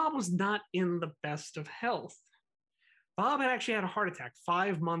is Bob was not in the best of health. Bob had actually had a heart attack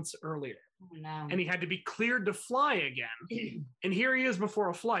 5 months earlier. Oh, no. And he had to be cleared to fly again. And here he is before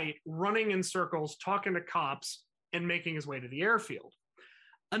a flight, running in circles, talking to cops, and making his way to the airfield.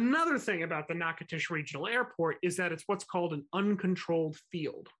 Another thing about the Natchitoches Regional Airport is that it's what's called an uncontrolled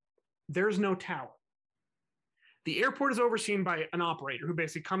field. There's no tower. The airport is overseen by an operator who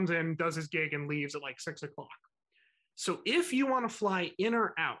basically comes in, does his gig, and leaves at like 6 o'clock. So if you want to fly in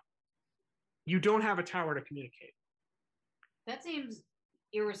or out, you don't have a tower to communicate. That seems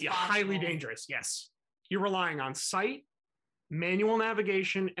irresponsible. Yeah, highly dangerous, yes. You're relying on sight, manual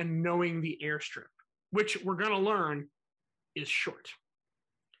navigation, and knowing the airstrip, which we're going to learn is short.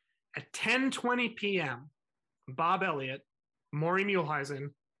 At 10:20 p.m., Bob Elliott, Maury Muehlheisen,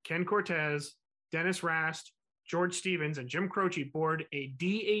 Ken Cortez, Dennis Rast, George Stevens, and Jim Croce board a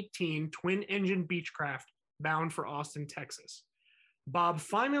D-18 twin-engine Beechcraft bound for Austin, Texas. Bob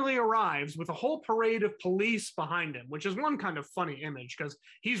finally arrives with a whole parade of police behind him, which is one kind of funny image because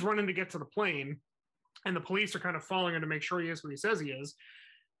he's running to get to the plane and the police are kind of following him to make sure he is who he says he is.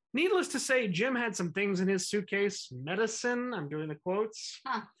 Needless to say, Jim had some things in his suitcase, medicine, I'm doing the quotes,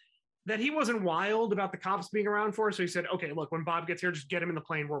 that he wasn't wild about the cops being around for. So he said, okay, look, when Bob gets here, just get him in the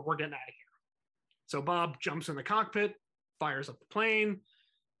plane. We're getting out of here. So Bob jumps in the cockpit, fires up the plane.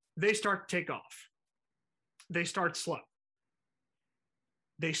 They start to take off. They start slow.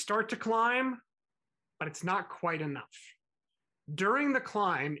 They start to climb, but it's not quite enough. During the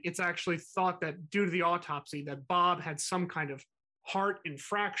climb, it's actually thought that due to the autopsy that Bob had some kind of heart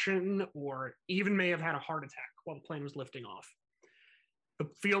infraction or even may have had a heart attack while the plane was lifting off. The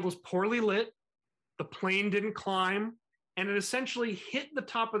field was poorly lit. The plane didn't climb, and it essentially hit the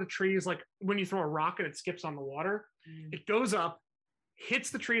top of the trees like when you throw a rock and it skips on the water. It goes up, hits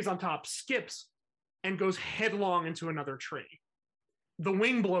the trees on top, skips, and goes headlong into another tree. The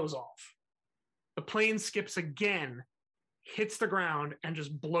wing blows off. The plane skips again, hits the ground, and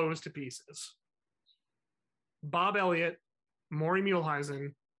just blows to pieces. Bob Elliott, Maury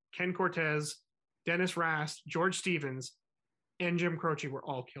Muehlheisen, Ken Cortez, Dennis Rast, George Stevens, and Jim Croce were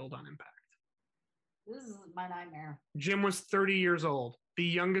all killed on impact. This is my nightmare. Jim was 30 years old. The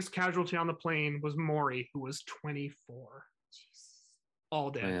youngest casualty on the plane was Maury, who was 24. Jesus. All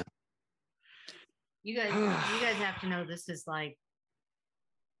dead. Man. You guys have to know this is my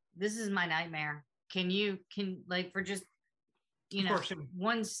nightmare. Can for just, you know,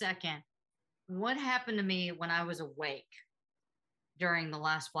 1 second, what happened to me when I was awake during the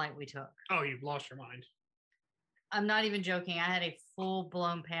last flight we took? Oh, you lost your mind. I'm not even joking. I had a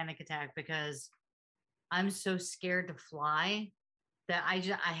full-blown panic attack because I'm so scared to fly that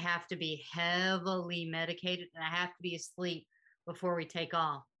I have to be heavily medicated and I have to be asleep before we take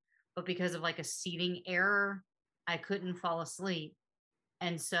off. But because of like a seating error, I couldn't fall asleep.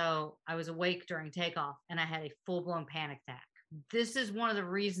 And so I was awake during takeoff and I had a full-blown panic attack. This is one of the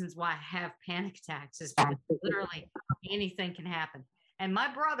reasons why I have panic attacks is because literally anything can happen. And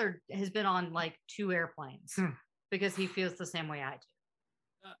my brother has been on like 2 airplanes because he feels the same way I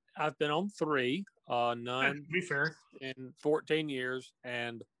do. I've been on 3, none To be fair. in 14 years.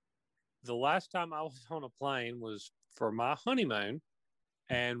 And the last time I was on a plane was for my honeymoon.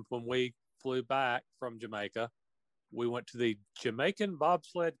 And when we flew back from Jamaica, we went to the Jamaican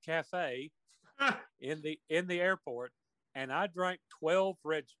Bobsled Cafe in the airport, and I drank 12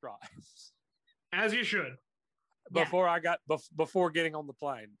 Red Stripes. As you should. Before getting on the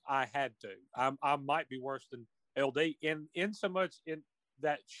plane. I had to. I might be worse than LD in so much in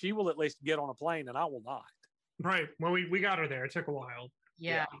that she will at least get on a plane and I will not. Right. Well, we got her there. It took a while.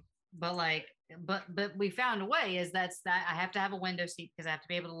 Yeah. But we found a way that I have to have a window seat because I have to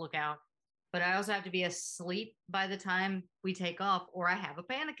be able to look out. But I also have to be asleep by the time we take off or I have a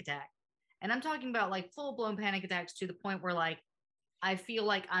panic attack. And I'm talking about like full blown panic attacks to the point where like I feel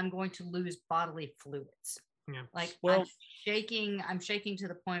like I'm going to lose bodily fluids. Yeah. Like well, I'm shaking to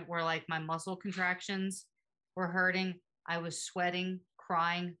the point where like my muscle contractions were hurting. I was sweating,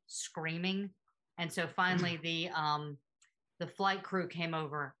 crying, screaming. And so finally the flight crew came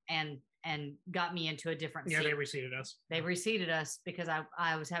over and got me into a different seat. They reseated us. They reseated us because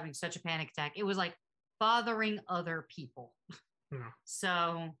I was having such a panic attack. It was like bothering other people. Yeah.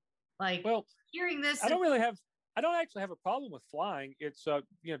 So like hearing this, I don't actually have a problem with flying. It's to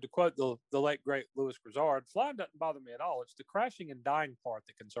quote the late great Louis Grizzard, flying doesn't bother me at all. It's the crashing and dying part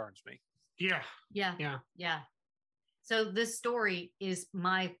that concerns me. Yeah. So this story is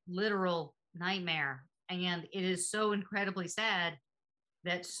my literal nightmare, and it is so incredibly sad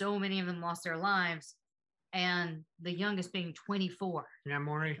that so many of them lost their lives, and the youngest being 24. Yeah,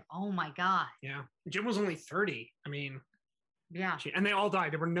 Maury. Oh my God. Yeah, Jim was only 30. I mean, yeah, and they all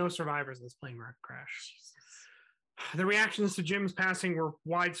died. There were no survivors in this plane crash. Jesus. The reactions to Jim's passing were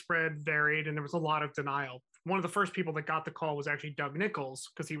widespread, varied, and there was a lot of denial. One of the first people that got the call was actually Doug Nichols,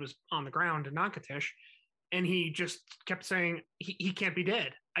 because he was on the ground in Natchitoches, and he just kept saying, he can't be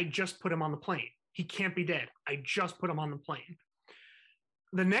dead. I just put him on the plane. He can't be dead. I just put him on the plane.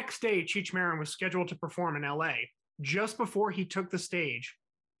 The next day, Cheech Marin was scheduled to perform in LA. Just before he took the stage,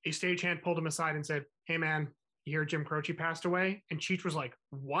 a stagehand pulled him aside and said, "Hey man, you hear Jim Croce passed away?" And Cheech was like,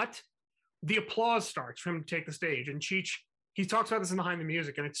 "What?" The applause starts for him to take the stage. And Cheech, he talks about this in Behind the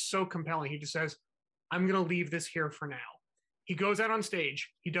Music, and it's so compelling. He just says, "I'm going to leave this here for now." He goes out on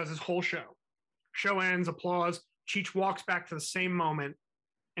stage. He does his whole show. Show ends, applause. Cheech walks back to the same moment,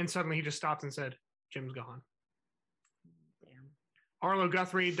 and suddenly he just stops and said, "Jim's gone." Damn. Arlo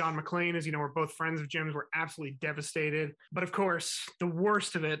Guthrie, Don McLean, as you know, were both friends of Jim's, were absolutely devastated. But of course, the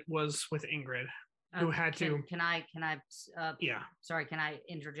worst of it was with Ingrid, who had to... Can I yeah. Sorry, can I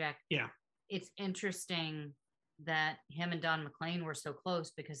interject? Yeah. It's interesting that him and Don McLean were so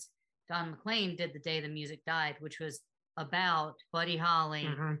close, because Don McLean did The Day the Music Died, which was about Buddy Holly,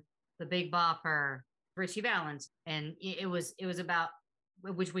 the Big Bopper, Ritchie Valens. And it was about,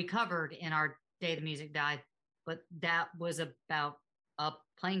 which we covered in our Day the Music Died, but that was about a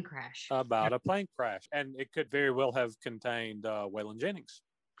plane crash. About a plane crash. And it could very well have contained Waylon Jennings.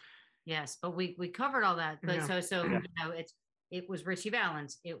 Yes, but we covered all that. But it was Ritchie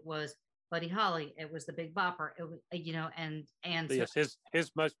Valens. It was Buddy Holly. It was the Big Bopper. It was, and so,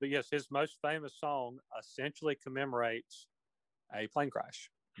 yes, his most famous song essentially commemorates a plane crash,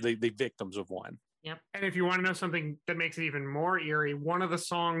 the victims of one. Yep. And if you want to know something that makes it even more eerie, one of the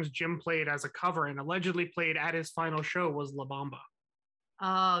songs Jim played as a cover and allegedly played at his final show was La Bamba.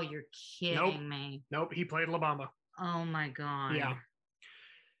 Oh, you're kidding me. Nope, he played La Bamba. Oh my God. Yeah.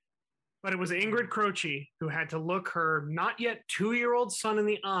 But it was Ingrid Croce who had to look her not yet 2-year-old son in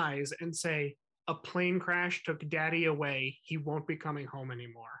the eyes and say, "A plane crash took Daddy away. He won't be coming home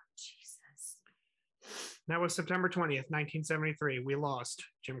anymore." Jesus. That was September 20th, 1973. We lost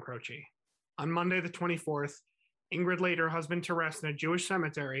Jim Croce. On Monday, the 24th, Ingrid laid her husband to rest in a Jewish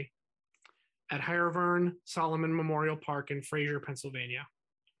cemetery at Hyervern Solomon Memorial Park in Fraser, Pennsylvania.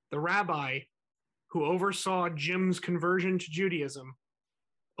 The rabbi who oversaw Jim's conversion to Judaism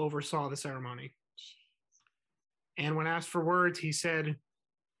oversaw the ceremony. And when asked for words, he said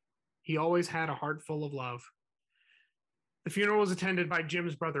he always had a heart full of love. The funeral was attended by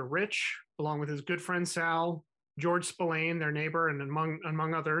Jim's brother Rich, along with his good friend Sal, George Spillane, their neighbor, and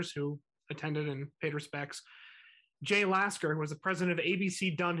among others who attended and paid respects. Jay Lasker, who was the president of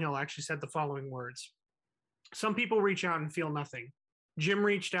ABC Dunhill, actually said the following words: "Some people reach out and feel nothing. Jim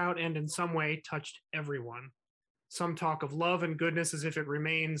reached out and in some way touched everyone. Some talk of love and goodness as if it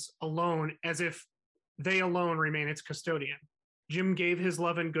remains alone, as if they alone remain its custodian. Jim gave his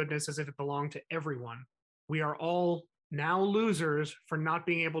love and goodness as if it belonged to everyone. We are all now losers for not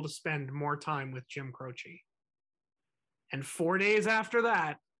being able to spend more time with Jim Croce." And 4 days after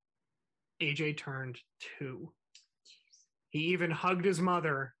that, AJ turned 2. He even hugged his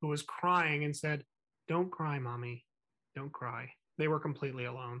mother, who was crying, and said, "Don't cry, Mommy. Don't cry." They were completely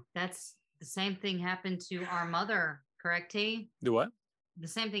alone. That's the same thing happened to our mother, correct, T? Do what? The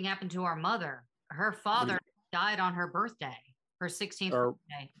same thing happened to our mother. Her father died on her birthday, her 16th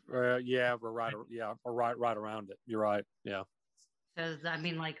birthday. Right around it. You're right. Yeah. Because I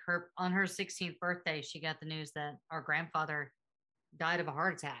mean, like on her 16th birthday, she got the news that our grandfather died of a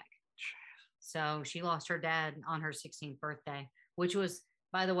heart attack. So she lost her dad on her 16th birthday, which was,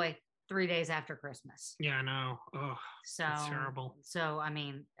 by the way, 3 days after Christmas. Yeah, I know. Oh, so that's terrible. So I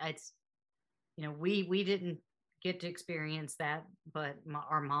mean, it's, we didn't get to experience that, but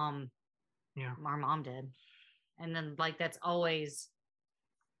our mom did. And then that's always,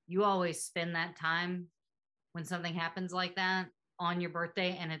 you always spend that time when something happens like that on your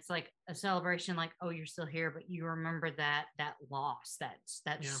birthday and it's like a celebration, like, oh, you're still here, but you remember that loss. That's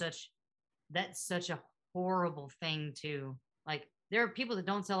such a horrible thing to, like, there are people that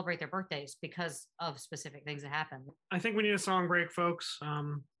don't celebrate their birthdays because of specific things that happen. I think we need a song break, folks.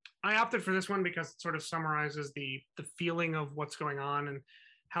 I opted for this one because it sort of summarizes the feeling of what's going on and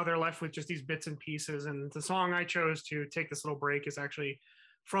how they're left with just these bits and pieces. And the song I chose to take this little break is actually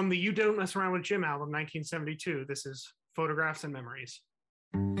from the You Don't Mess Around with Jim album, 1972. This is Photographs and Memories.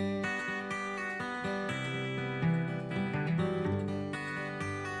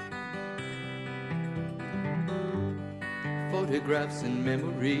 Photographs and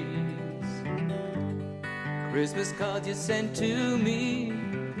memories, Christmas cards you sent to me,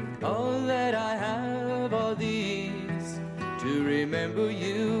 all that I have are these to remember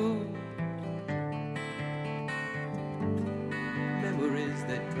you. Memories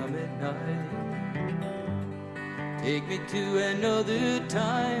that come at night take me to another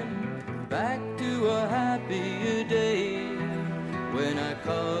time, back to a happier day when I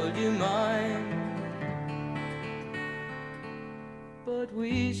called you mine. But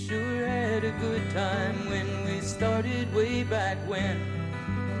we sure had a good time when we started way back when.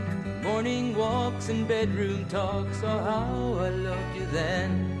 Morning walks and bedroom talks, oh how I loved you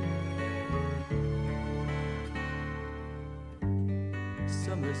then.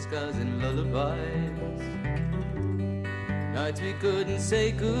 Summer skies and lullabies, nights we couldn't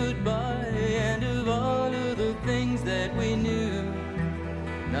say goodbye, and of all of the things that we knew,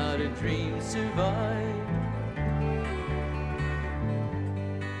 not a dream survived.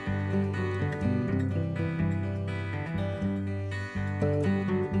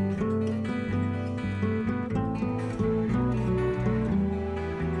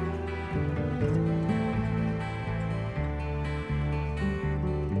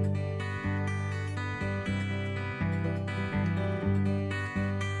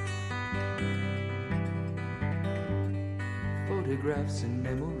 Photographs and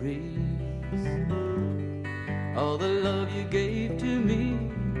memories, all the love you gave to me,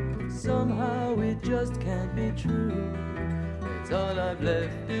 somehow it just can't be true. It's all I've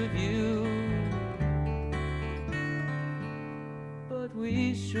left of you. But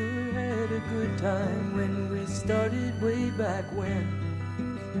we sure had a good time when we started way back when.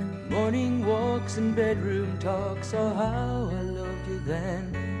 Morning walks and bedroom talks, oh how I loved you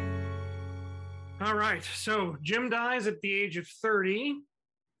then. All right, so Jim dies at the age of 30.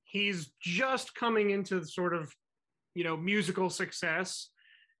 He's just coming into the sort of, musical success,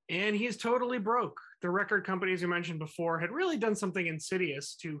 and he's totally broke. The record companies you mentioned before had really done something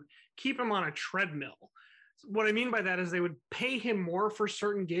insidious to keep him on a treadmill. What I mean by that is they would pay him more for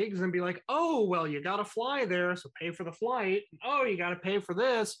certain gigs and be like, oh, well, you got to fly there, so pay for the flight. Oh, you got to pay for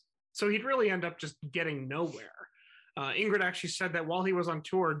this. So he'd really end up just getting nowhere. Ingrid actually said that while he was on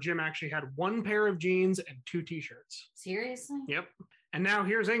tour, Jim actually had one pair of jeans and 2 t-shirts. Seriously? Yep. And now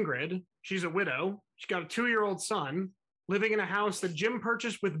here's Ingrid. She's a widow. She's got a 2-year-old son living in a house that Jim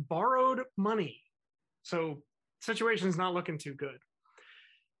purchased with borrowed money. So situation's not looking too good.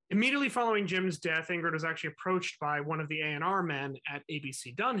 Immediately following Jim's death, Ingrid was actually approached by one of the A&R men at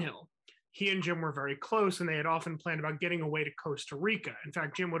ABC Dunhill. He and Jim were very close, and they had often planned about getting away to Costa Rica. In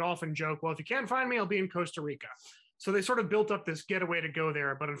fact, Jim would often joke, well, if you can't find me, I'll be in Costa Rica. So they sort of built up this getaway to go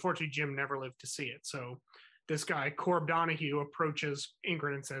there, but unfortunately, Jim never lived to see it. So this guy, Corb Donahue, approaches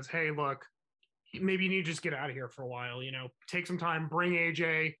Ingrid and says, hey, look, maybe you need to just get out of here for a while, take some time, bring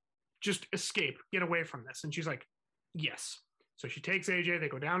AJ, just escape, get away from this. And she's like, yes. So she takes AJ, they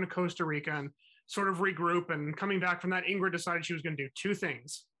go down to Costa Rica and sort of regroup. And coming back from that, Ingrid decided she was going to do 2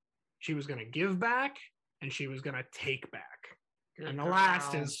 things. She was going to give back and she was going to take back. And the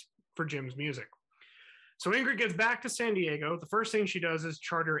last is for Jim's music. So Ingrid gets back to San Diego. The first thing she does is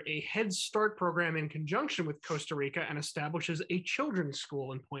charter a Head Start program in conjunction with Costa Rica and establishes a children's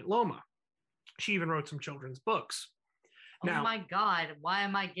school in Point Loma. She even wrote some children's books. Oh my God, why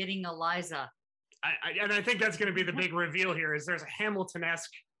am I getting Eliza? I think that's going to be the big reveal here is there's a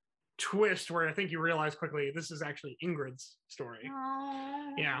Hamilton-esque twist where I think you realize quickly this is actually Ingrid's story.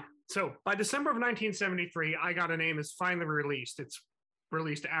 Aww. Yeah. So by December of 1973, I Got a Name is finally released. It's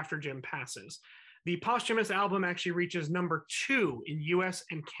released after Jim passes. The posthumous album actually reaches number 2 in US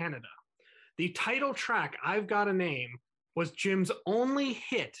and Canada. The title track, I've Got a Name, was Jim's only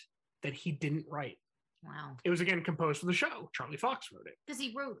hit that he didn't write. Wow. It was again composed for the show. Charlie Fox wrote it. Because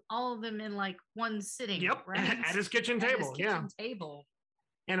he wrote all of them in like one sitting. Yep. Right? At his kitchen table. Table.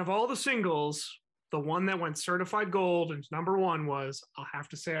 And of all the singles, the one that went certified gold and number 1 was I'll Have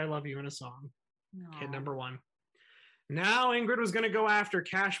to Say I Love You in a Song. Aww. Hit number 1. Now Ingrid was going to go after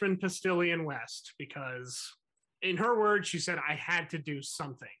Cashman, Pastillion, West because in her words, she said, I had to do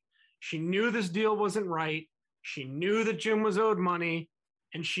something. She knew this deal wasn't right. She knew that Jim was owed money,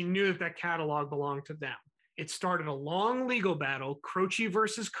 and she knew that that catalog belonged to them. It started a long legal battle, Croce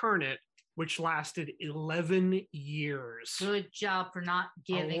versus Kernet, which lasted 11 years. Good job for not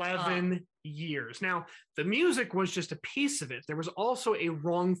giving 11 up. years. Now, the music was just a piece of it. There was also a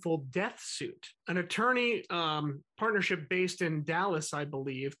wrongful death suit. An attorney partnership based in Dallas, I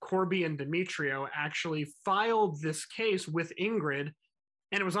believe, Corby and Demetrio, actually filed this case with Ingrid,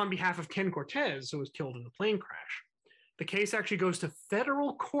 and it was on behalf of Ken Cortez, who was killed in the plane crash. The case actually goes to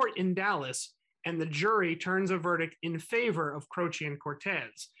federal court in Dallas, and the jury turns a verdict in favor of Croce and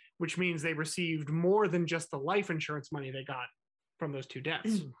Cortez, which means they received more than just the life insurance money they got from those two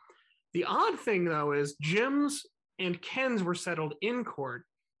deaths. The odd thing, though, is Jim's and Ken's were settled in court.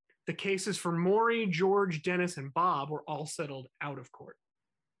 The cases for Maury, George, Dennis, and Bob were all settled out of court.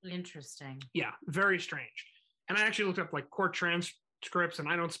 Interesting. Yeah, very strange. And I actually looked up like court transcripts, and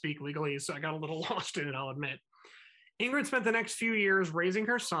I don't speak legalese, so I got a little lost in it, I'll admit. Ingrid spent the next few years raising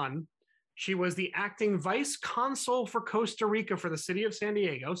her son. She was the acting vice consul for Costa Rica for the city of San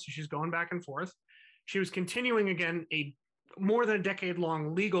Diego, so she's going back and forth. She was continuing, again, a more than a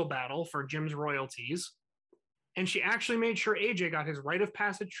decade-long legal battle for Jim's royalties, and she actually made sure AJ got his rite of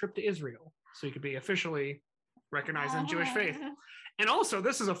passage trip to Israel, so he could be officially recognized in Jewish faith. And also,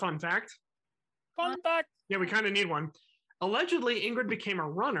 this is a fun fact. Fun fact. Yeah, we kind of need one. Allegedly, Ingrid became a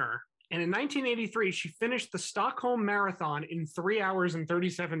runner, and in 1983, she finished the Stockholm Marathon in 3 hours and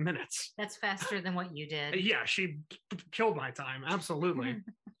 37 minutes. That's faster than what you did. Yeah, she killed my time. Absolutely.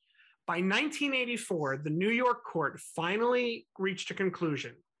 By 1984, the New York court finally reached a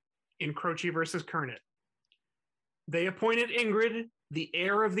conclusion in Croce versus Kernet. They appointed Ingrid the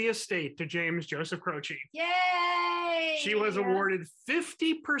heir of the estate to James Joseph Croce. Yay! She was awarded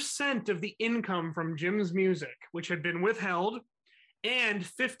 50% of the income from Jim's music, which had been withheld, and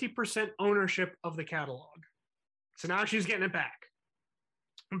 50% ownership of the catalog. So now she's getting it back.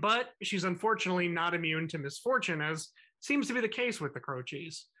 But she's unfortunately not immune to misfortune, as seems to be the case with the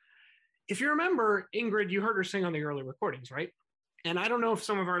Croces. If you remember, Ingrid, you heard her sing on the early recordings, right? And I don't know if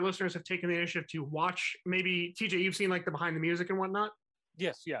some of our listeners have taken the initiative to watch, maybe, TJ, you've seen like the behind the music and whatnot?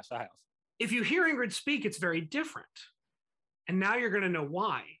 Yes, I have. If you hear Ingrid speak, it's very different. And now you're going to know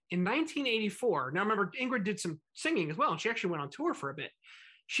why. In 1984, now remember, Ingrid did some singing as well, and she actually went on tour for a bit.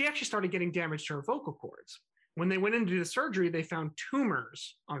 She actually started getting damage to her vocal cords. When they went in to do the surgery, they found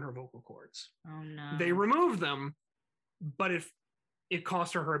tumors on her vocal cords. Oh, no. They removed them, but it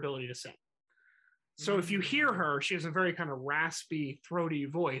cost her ability to sing. So if you hear her, she has a very kind of raspy, throaty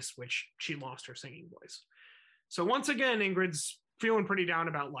voice, which she lost her singing voice. So once again, Ingrid's feeling pretty down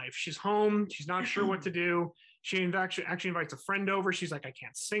about life. She's home. She's not sure what to do. She actually invites a friend over. She's like, I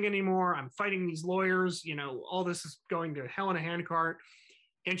can't sing anymore. I'm fighting these lawyers. You know, all this is going to hell in a handcart.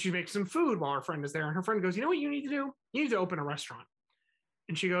 And she makes some food while her friend is there. And her friend goes, you know what you need to do? You need to open a restaurant.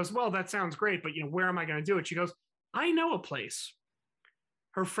 And she goes, well, that sounds great, but where am I going to do it? She goes, I know a place.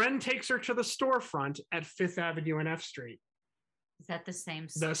 Her friend takes her to the storefront at 5th Avenue and F Street. Is that the same?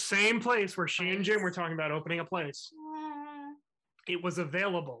 The same place where she and Jim were talking about opening a place. It was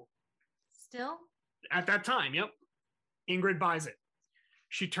available. Still? At that time, yep. Ingrid buys it.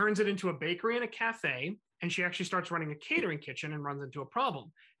 She turns it into a bakery and a cafe, and she actually starts running a catering kitchen and runs into a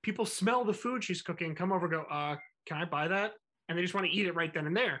problem. People smell the food she's cooking, come over and go, can I buy that? And they just want to eat it right then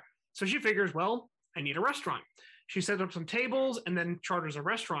and there. So she figures, well, I need a restaurant. She sets up some tables and then charters a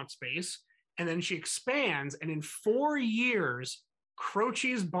restaurant space. And then she expands. And in 4 years,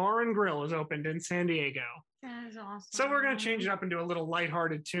 Croce's Bar and Grill is opened in San Diego. That is awesome. So we're going to change it up and do a little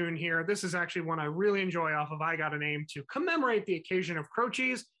lighthearted tune here. This is actually one I really enjoy off of I Got a Name to commemorate the occasion of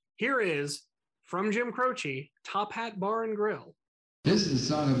Croce's. Here is, from Jim Croce, Top Hat Bar and Grill. This is a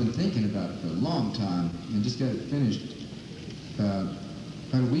song I've been thinking about for a long time and just got it finished about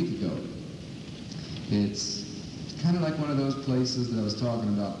a week ago. It's kind of like one of those places that I was talking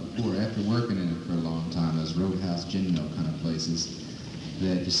about before, after working in it for a long time, those Roadhouse Gin Mill kind of places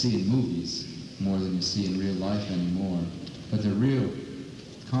that you see in movies more than you see in real life anymore. But they're real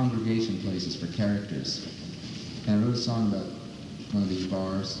congregation places for characters. And I wrote a song about one of these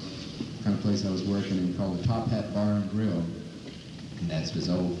bars, kind of place I was working in, called the Top Hat Bar and Grill. And that's what this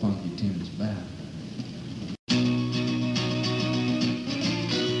old funky tune's about.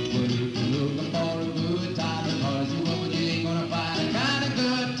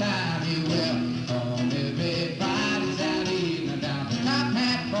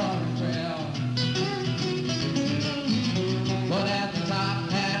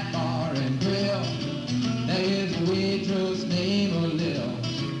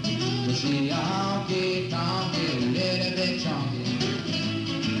 She honky tonk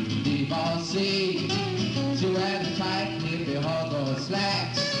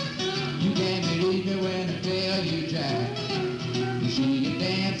slacks. You can't believe me when I tell you, Jack. She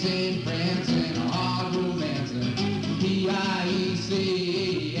dancing, prancing, hard romancing,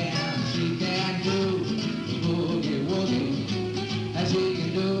 P-I-E-C, and she can do the boogie woogie, and she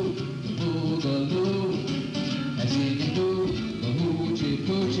can do the boogaloo, and she can do the hoochie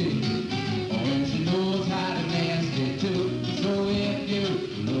coochie, and she knows how to dance it too. So if you're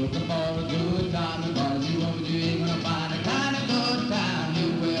looking for a good time, because you ain't gonna find a kind of good time, you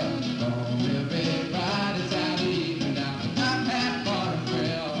will. From every Friday, Saturday evening down the Top Hat Bar and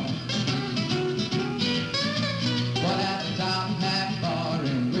Grill. But at the Top Hat Bar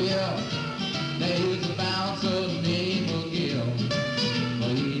and Grill, there's a bouncer named McGill. Well,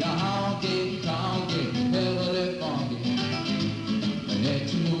 he a honky, tonky, heavily funky, an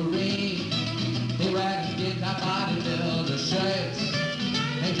ex-Marine. They rag his guitar body, build the shirts,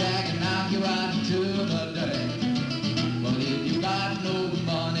 and Jack and knock you out into the dirt. Well, if you got no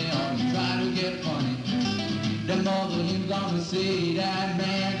money or you try to get funny, the mother you gonna see that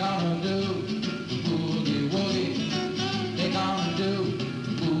man gonna do the boogie woogie. They gonna do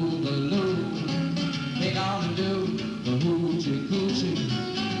the boogaloo. They gonna do the hoochie coochie.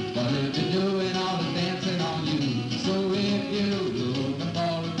 But if they're doing all the dancing on you, so if you looking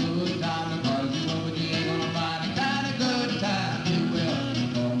for a good time, because you ain't gonna find a kind of good time, you will.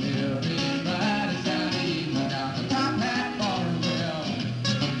 From every Friday, Saturday evening down the Top Hat Bar and Grill.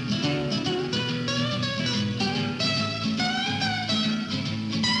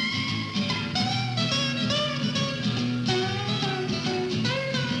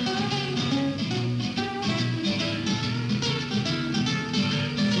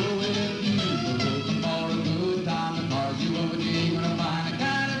 So if you looking for a good time, because you ain't gonna find a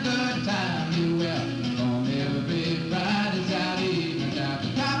kind of good time, you will. From every Friday, Saturday evening down the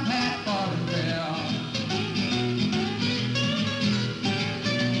Top Hat Bar and Grill.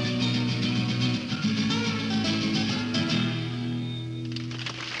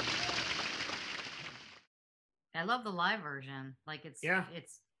 I love the live version. Like Yeah.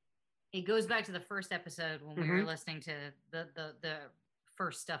 it goes back to the first episode when we were Mhm. listening to the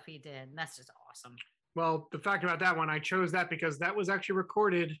first stuff he did. And that's just awesome. Well, the fact about that one, I chose that because that was actually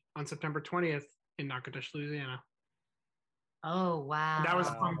recorded on September 20th in Natchitoches, Louisiana. Oh wow. That was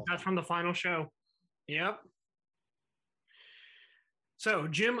Wow. that's from the final show. Yep. So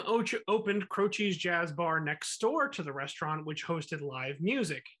Jim opened Croce's Jazz Bar next door to the restaurant, which hosted live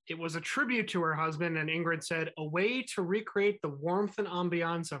music. It was a tribute to her husband, and Ingrid said, a way to recreate the warmth and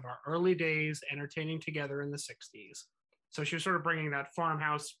ambiance of our early days entertaining together in the 60s. So she was sort of bringing that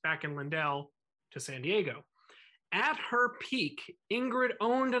farmhouse back in Lindell to San Diego. At her peak, Ingrid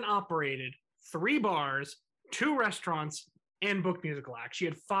owned and operated 3 bars, 2 restaurants, and booked musical acts. She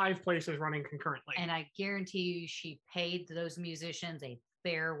had 5 places running concurrently. And I guarantee you she paid those musicians a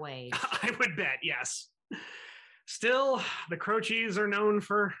fair wage. I would bet, yes. Still, the Croces are known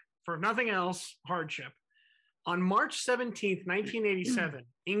for nothing else, hardship. On March 17th, 1987,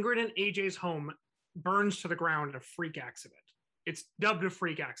 Ingrid and AJ's home burns to the ground in a freak accident. It's dubbed a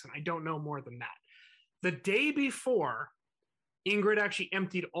freak accident. I don't know more than that. The day before, Ingrid actually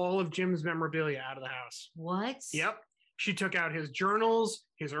emptied all of Jim's memorabilia out of the house. What? Yep. She took out his journals,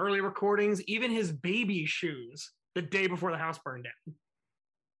 his early recordings, even his baby shoes the day before the house burned down.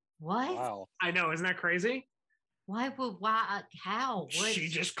 What? Wow. I know, isn't that crazy? Why? How? She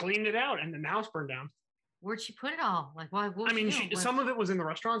just cleaned it out and then the house burned down. Where'd she put it all? Like, why? I mean, some of it was in the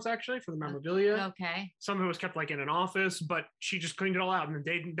restaurants actually for the memorabilia. Okay. Some of it was kept like in an office, but she just cleaned it all out. And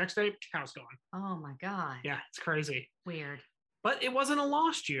the next day, house gone. Oh my God. Yeah, it's crazy. Weird. But it wasn't a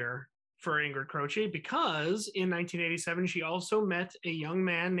lost year for Ingrid Croce because in 1987, she also met a young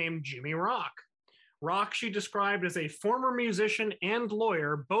man named Jimmy Rock. Rock she described as a former musician and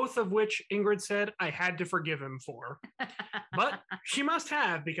lawyer, both of which Ingrid said I had to forgive him for. But she must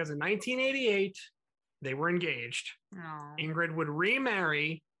have, because in 1988, they were engaged. Oh. Ingrid would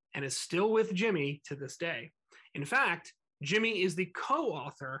remarry and is still with Jimmy to this day. In fact, Jimmy is the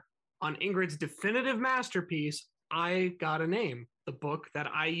co-author on Ingrid's definitive masterpiece, I Got a Name, the book that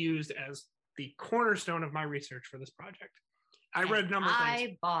I used as the cornerstone of my research for this project. I read a number of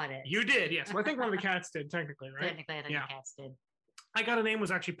things. I bought it. You did, yes. Well, I think one of the cats did, technically, right? Technically, I think the cats did. I Got a Name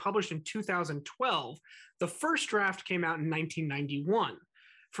was actually published in 2012. The first draft came out in 1991.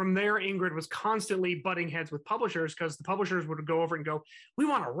 From there, Ingrid was constantly butting heads with publishers because the publishers would go over and go, we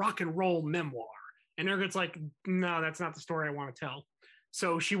want a rock and roll memoir. And Ingrid's like, no, that's not the story I want to tell.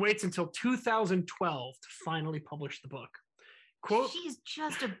 So she waits until 2012 to finally publish the book. Quote, she's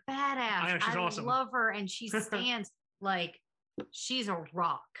just a badass. I know, she's awesome. Love her, and she stands like she's a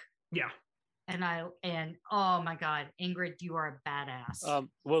rock. Yeah. And oh my God, Ingrid, you are a badass.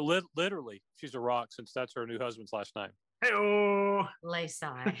 Well, literally, she's a rock since that's her new husband's last name. Hey-oh.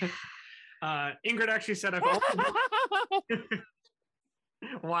 Laysai. Ingrid actually said,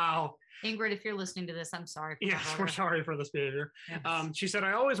 wow. Ingrid, if you're listening to this, I'm sorry. Yes, we're sorry for this behavior. Yes. She said,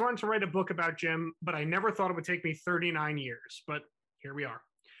 I always wanted to write a book about Jim, but I never thought it would take me 39 years. But here we are.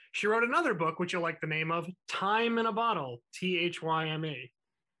 She wrote another book, which you'll like the name of, Time in a Bottle, Thyme.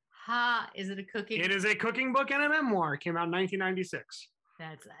 Ha, is it a cooking? It is a cooking book and a memoir. It came out in 1996.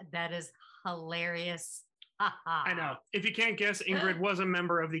 That is hilarious. I know. If you can't guess, Ingrid was a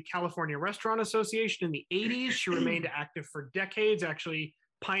member of the California Restaurant Association in the 80s. She remained active for decades, actually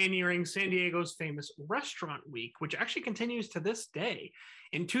pioneering San Diego's famous Restaurant Week, which actually continues to this day.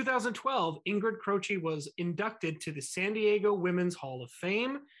 In 2012, Ingrid Croce was inducted to the San Diego Women's Hall of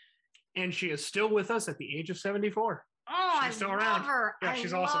Fame, and she is still with us at the age of 74. Oh, she's still around. Her. Yeah,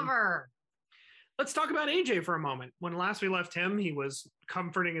 she's awesome. Her. Let's talk about AJ for a moment. When last we left him, he was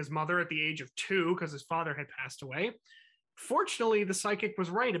comforting his mother at the age of 2 because his father had passed away. Fortunately, the psychic was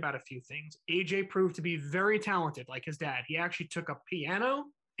right about a few things. AJ proved to be very talented, like his dad. He actually took up piano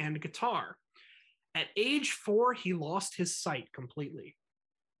and guitar. At age 4, he lost his sight completely.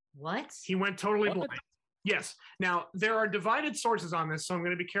 What? He went totally blind. Yes. Now, there are divided sources on this, so I'm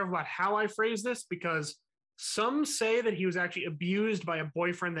going to be careful about how I phrase this, because some say that he was actually abused by a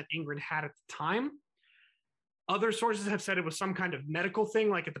boyfriend that Ingrid had at the time. Other sources have said it was some kind of medical thing,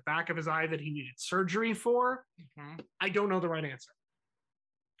 like at the back of his eye that he needed surgery for. Okay. I don't know the right answer.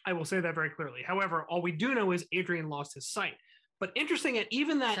 I will say that very clearly. However, all we do know is Adrian lost his sight. But interesting at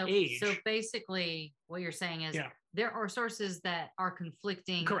even that age. So basically what you're saying is there are sources that are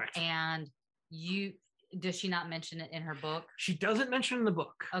conflicting. Correct. And does she not mention it in her book? She doesn't mention it in the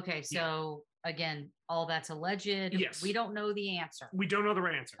book. Okay. So again, all that's alleged. Yes. We don't know the answer. We don't know the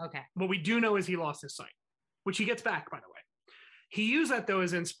right answer. Okay. What we do know is he lost his sight, which he gets back, by the way. He used that, though,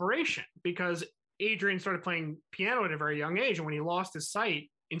 as inspiration because Adrian started playing piano at a very young age. And when he lost his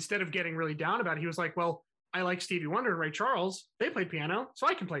sight, instead of getting really down about it, he was like, well, I like Stevie Wonder and Ray Charles. They played piano, so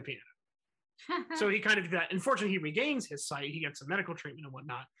I can play piano. So he kind of did that. Unfortunately, he regains his sight. He gets some medical treatment and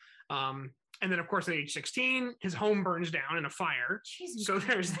whatnot. And then, of course, at age 16, his home burns down in a fire. Jesus so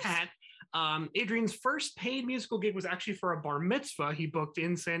there's that. Adrian's first paid musical gig was actually for a bar mitzvah he booked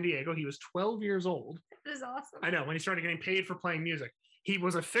in San Diego. He was 12 years old. That is awesome. I know, when he started getting paid for playing music. He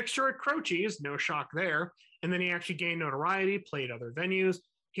was a fixture at Croce's, no shock there. And then he actually gained notoriety, played other venues.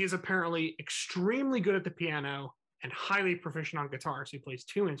 He is apparently extremely good at the piano and highly proficient on guitar, so he plays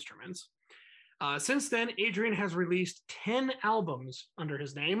 2 instruments. Since then, Adrian has released 10 albums under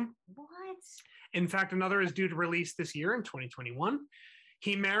his name. What? In fact, another is due to release this year in 2021.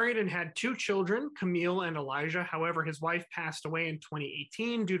 He married and had 2 children, Camille and Elijah. However, his wife passed away in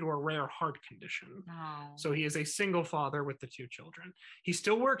 2018 due to a rare heart condition. Oh. So he is a single father with the 2 children. He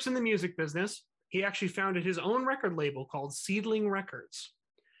still works in the music business. He actually founded his own record label called Seedling Records.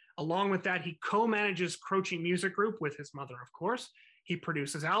 Along with that, he co-manages Croce Music Group with his mother, of course. He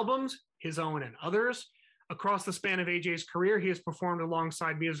produces albums, his own and others. Across the span of AJ's career, he has performed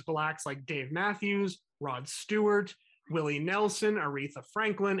alongside musical acts like Dave Matthews, Rod Stewart, Willie Nelson, Aretha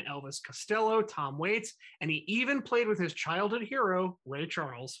Franklin, Elvis Costello, Tom Waits, and he even played with his childhood hero, Ray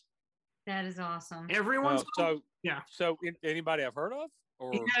Charles. That is awesome. Everyone's So anybody I've heard of?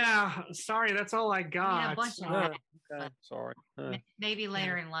 Or? Yeah, sorry, that's all I got. Yeah, a bunch of okay, sorry. Maybe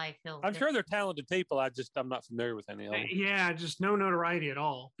later in life he'll. I'm sure they're talented people. I'm not familiar with any of them. Yeah, just no notoriety at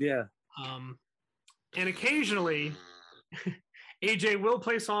all. Yeah. And occasionally, AJ will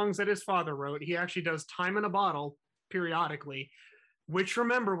play songs that his father wrote. He actually does Time in a Bottle periodically, which,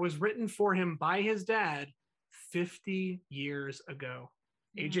 remember, was written for him by his dad 50 years ago.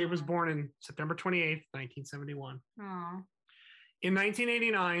 AJ was born in September 28th, 1971. Aww. In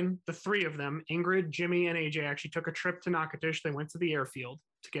 1989, the 3 of them, Ingrid, Jimmy, and AJ, actually took a trip to Natchitoches. They went to the airfield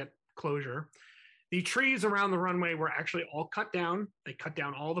to get closure. The trees around the runway were actually all cut down. They cut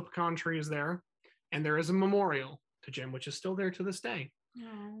down all the pecan trees there. And there is a memorial to Jim, which is still there to this day.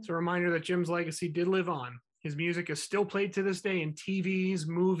 Aww. It's a reminder that Jim's legacy did live on. His music is still played to this day in TVs,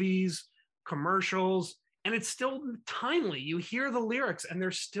 movies, commercials, and it's still timely. You hear the lyrics and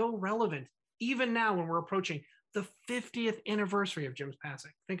they're still relevant, even now when we're approaching the 50th anniversary of Jim's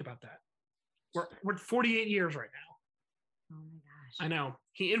passing. Think about that. We're 48 years right now. Oh my gosh. I know.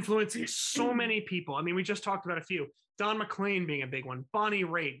 He influences so many people. I mean, we just talked about a few. Don McLean being a big one. Bonnie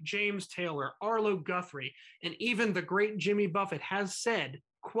Raitt, James Taylor, Arlo Guthrie, and even the great Jimmy Buffett has said,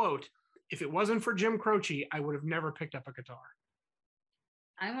 quote, "If it wasn't for Jim Croce, I would have never picked up a guitar."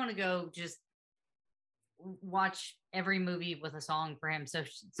 I want to go just watch every movie with a song for him, so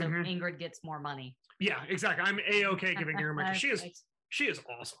Ingrid gets more money. Yeah, exactly. I'm a-okay giving her money. She is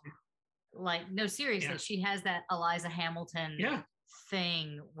awesome. Like, no, seriously, she has that Eliza Hamilton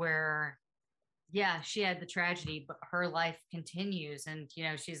thing where, she had the tragedy, but her life continues, and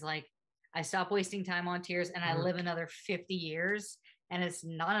she's like, I stop wasting time on tears, and I live another 50 years, and it's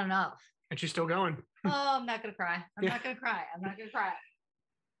not enough. And she's still going. Oh, I'm not gonna cry. I'm not gonna cry.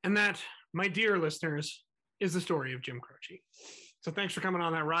 And that, my dear listeners, is the story of Jim Croce. So thanks for coming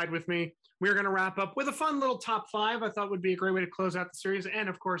on that ride with me. We're going to wrap up with a fun little top 5 I thought would be a great way to close out the series. And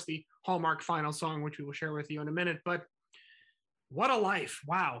of course, the Hallmark final song, which we will share with you in a minute. But what a life.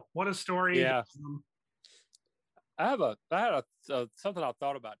 Wow. What a story. Yeah. I had something I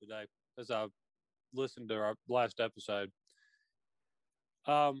thought about today as I listened to our last episode.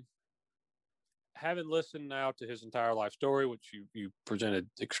 Having listened now to his entire life story, which you presented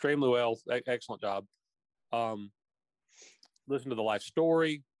extremely well, excellent job. Listen to the life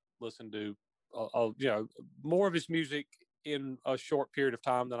story, listen to more of his music in a short period of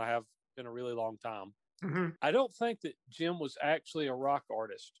time than I have in a really long time. Mm-hmm. I don't think that Jim was actually a rock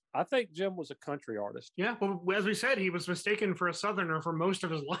artist. I think Jim was a country artist. Yeah, well, as we said, he was mistaken for a Southerner for most of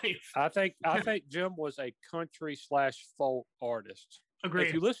his life. I think Jim was a country / folk artist. Agreed.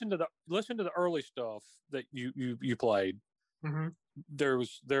 If you listen to the early stuff that you played, there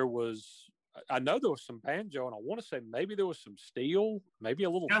was I know there was some banjo, and I want to say maybe there was some steel, maybe a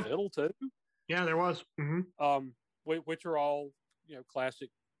little fiddle too. Yeah, there was. Which are all classic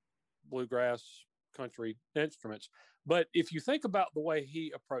bluegrass country instruments. But if you think about the way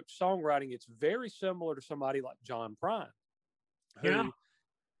he approached songwriting, it's very similar to somebody like John Prine, who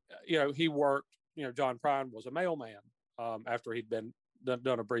he worked. John Prine was a mailman after he'd been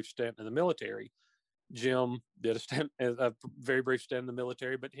done a brief stint in the military. Jim did a very brief stint in the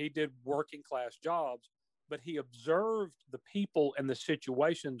military, but he did working class jobs, but he observed the people and the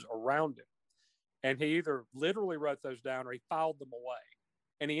situations around him. And he either literally wrote those down or he filed them away.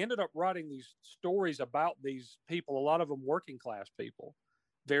 And he ended up writing these stories about these people, a lot of them working class people,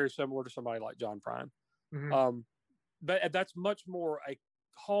 very similar to somebody like John Prine. But that's much more a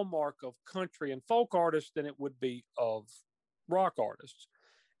hallmark of country and folk artists than it would be of rock artists.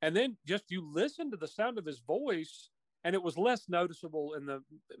 And then just you listen to the sound of his voice, and it was less noticeable in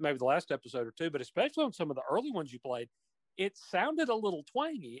maybe the last episode or two, but especially on some of the early ones you played, it sounded a little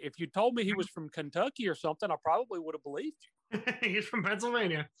twangy. If you told me he was from Kentucky or something, I probably would have believed you. He's from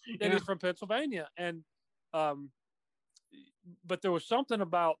Pennsylvania. And he's from Pennsylvania. And but there was something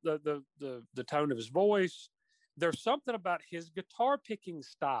about the tone of his voice. There's something about his guitar picking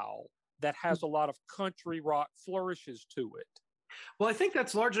style that has a lot of country rock flourishes to it. Well, I think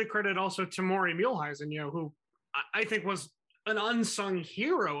that's largely credited also to Maury Muehlhausen, who I think was an unsung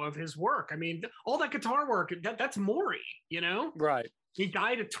hero of his work. I mean, all that guitar work, that's Maury, Right. He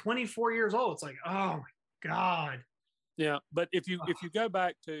died at 24 years old. It's like, oh my God. Yeah, but if you go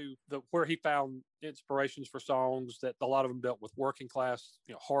back to where he found inspirations for songs, that a lot of them dealt with working class,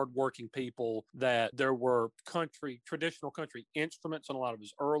 hardworking people, that there were traditional country instruments in a lot of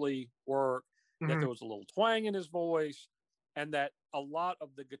his early work, that there was a little twang in his voice, and that a lot of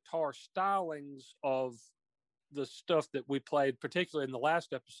the guitar stylings of the stuff that we played, particularly in the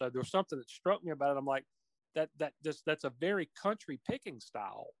last episode, there was something that struck me about it. I'm like, that's a very country picking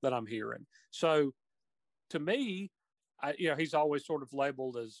style that I'm hearing. So to me, he's always sort of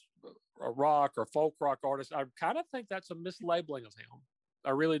labeled as a rock or folk rock artist. I kind of think that's a mislabeling of him. I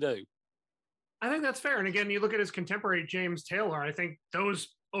really do. I think that's fair. And again, you look at his contemporary James Taylor, I think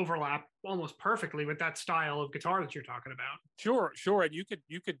those overlap almost perfectly with that style of guitar that you're talking about. Sure. And you could,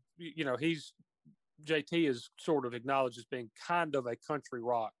 JT is sort of acknowledged as being kind of a country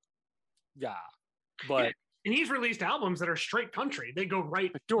rock guy, but. Yeah. And he's released albums that are straight country. They go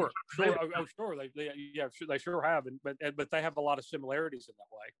right. Sure. Sure. They sure have. But they have a lot of similarities in that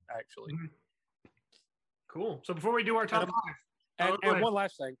way, actually. Cool. So before we do our top five. And one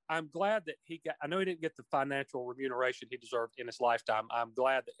last thing, I'm glad that I know he didn't get the financial remuneration he deserved in his lifetime. I'm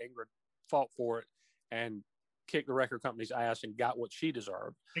glad that Ingrid fought for it and kicked the record company's ass and got what she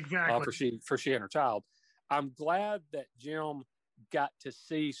deserved. Exactly. For she and her child. I'm glad that Jim got to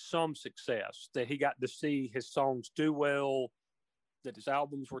see some success, that he got to see his songs do well, that his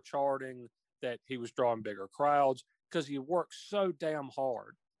albums were charting, that he was drawing bigger crowds, because he worked so damn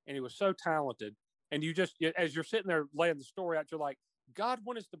hard and he was so talented. And you just, as you're sitting there laying the story out, you're like, God,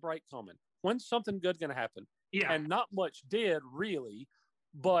 when is the break coming? When's something good going to happen? Yeah. And not much did really,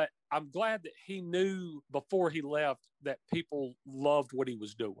 but I'm glad that he knew before he left that people loved what he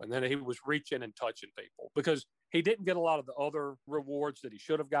was doing, that he was reaching and touching people, because He didn't get a lot of the other rewards that he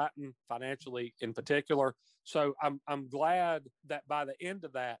should have gotten financially in particular. So I'm glad that by the end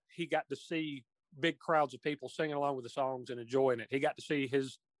of that, he got to see big crowds of people singing along with the songs and enjoying it. He got to see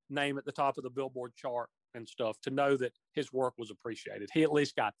his name at the top of the Billboard chart and stuff to know that his work was appreciated. He at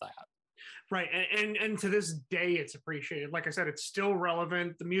least got that. Right. And to this day, it's appreciated. Like I said, it's still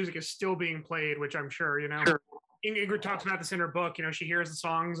relevant. The music is still being played, which I'm sure, you know, Ingrid talks about this in her book. You know, she hears the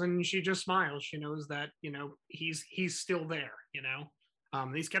songs and she just smiles. She knows that, you know, he's still there, you know.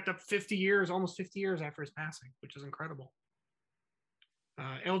 He's kept up 50 years, almost 50 years after his passing, which is incredible.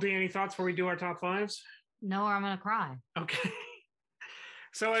 LD, any thoughts before we do our top fives? No, or I'm going to cry. Okay.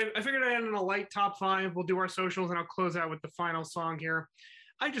 So I figured I'd end on a light top five. We'll do our socials and I'll close out with the final song here.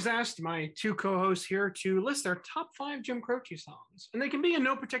 I just asked my two co-hosts here to list their top 5 Jim Croce songs, and they can be in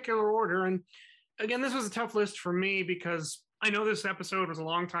no particular order. And again, this was a tough list for me because I know this episode was a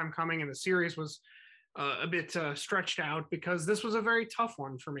long time coming and the series was a bit stretched out because this was a very tough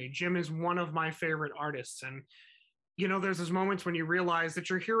one for me. Jim is one of my favorite artists. And, you know, there's those moments when you realize that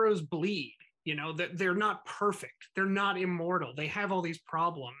your heroes bleed, you know, that they're not perfect. They're not immortal. They have all these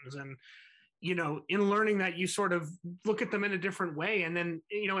problems. And, you know, in learning that, you sort of look at them in a different way. And then,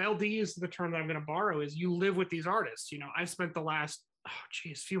 you know, LD is the term that I'm going to borrow, is you live with these artists. You know, I've spent the last,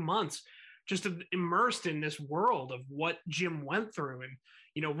 few months just immersed in this world of what Jim went through and,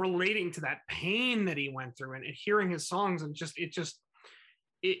 you know, relating to that pain that he went through and hearing his songs. And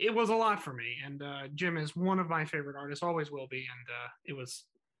it was a lot for me. And Jim is one of my favorite artists, always will be. And it was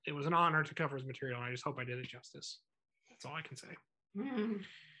an honor to cover his material. And I just hope I did it justice. That's all I can say.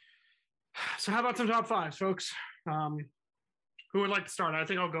 So how about some top 5s, folks? Who would like to start? I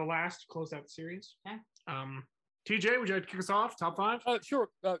think I'll go last to close out the series. Okay. TJ, would you like to kick us off? Top 5? Sure.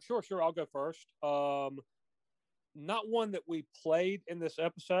 I'll go first. Not one that we played in this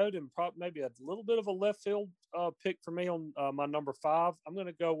episode, and probably maybe a little bit of a left field pick for me on my number 5. I'm going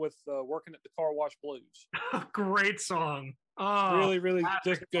to go with "Working at the Car Wash Blues." Great song. Oh, really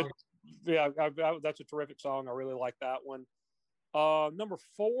just good. Yeah, that's a terrific song. I really like that one. Number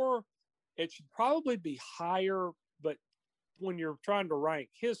 4, it should probably be higher, but when you're trying to rank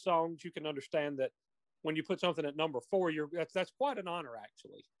his songs, you can understand that when you put something at number 4, that's quite an honor,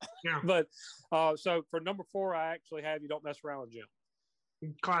 actually. Yeah. But so for number 4, I actually have "You Don't Mess Around with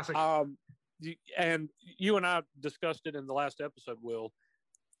Jim." Classic. And you and I discussed it in the last episode, Will.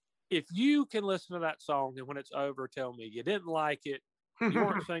 If you can listen to that song and when it's over, tell me you didn't like it, you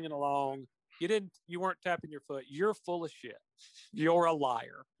weren't singing along, you weren't tapping your foot, you're full of shit. You're a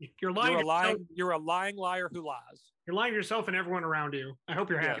liar. You're lying. You're a lying liar who lies. You're lying to yourself and everyone around you. I hope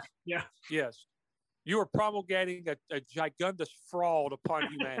you're happy. Yes. Yeah. Yes. You are promulgating a gigantous fraud upon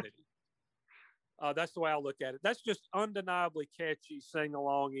humanity. That's the way I look at it. That's just undeniably catchy, sing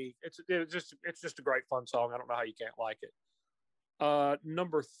alongy. It's just a great fun song. I don't know how you can't like it.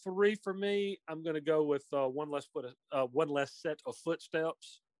 Number 3 for me, I'm going to go with one less set of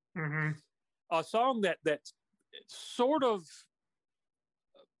footsteps. Mm-hmm. A song that's sort of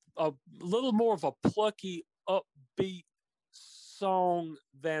a little more of a plucky, upbeat song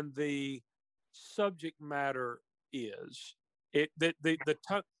than the subject matter is.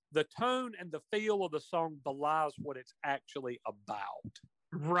 The tone and the feel of the song belies what it's actually about.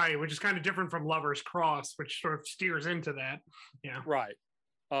 Right, which is kind of different from Lover's Cross, which sort of steers into that. Yeah. Right.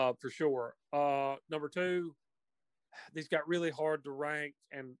 For sure. Number 2, these got really hard to rank,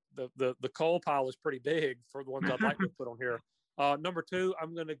 and the coal pile is pretty big for the ones I'd like to put on here. Number 2,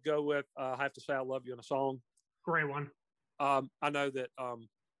 I'm going to go with "I Have to Say I Love You" in a song. Great one. I know that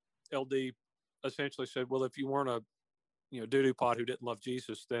LD essentially said, well, if you weren't a doo-doo pot who didn't love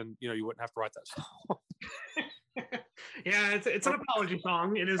Jesus, then you wouldn't have to write that song. Yeah, it's an apology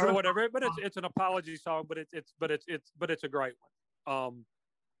song. It is or whatever, but it's an apology song, but it's a great one.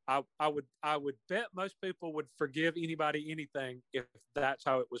 I would bet most people would forgive anybody anything if that's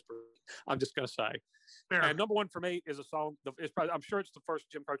how it was. I'm just going to say. Fair. And number 1 for me is a song. I'm sure it's the first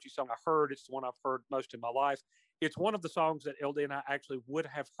Jim Croce song I heard. It's the one I've heard most in my life. It's one of the songs that LD and I actually would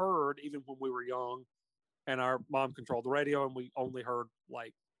have heard even when we were young, and our mom controlled the radio, and we only heard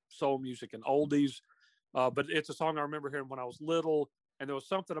like soul music and oldies. But it's a song I remember hearing when I was little, and there was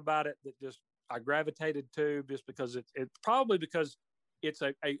something about it that just I gravitated to, just because it's probably because it's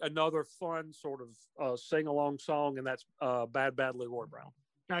another fun sort of sing-along song, and that's Bad Leroy Brown.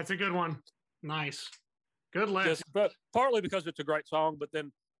 That's a good one. Nice. Good list. But partly because it's a great song, but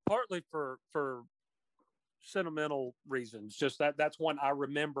then partly for sentimental reasons. Just that's one I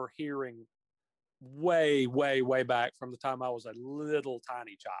remember hearing way, way, way back from the time I was a little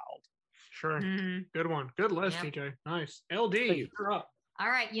tiny child. Sure. Mm-hmm. Good one. Good list, TJ. Nice. LD, you're up. All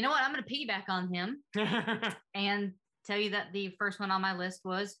right. You know what? I'm going to piggyback on him and tell you that the first one on my list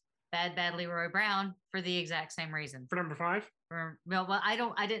was Bad Bad Leroy Brown for the exact same reason. For number 5? Well,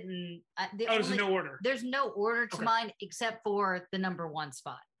 I didn't. There's no order. There's no order to mine except for the number 1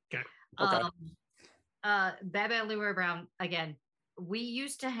 spot. Okay. Bad Bad Leroy Brown, again, we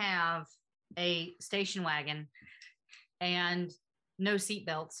used to have a station wagon and no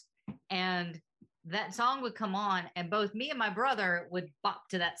seatbelts. And that song would come on, and both me and my brother would bop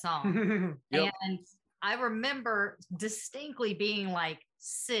to that song. Yep. And I remember distinctly being like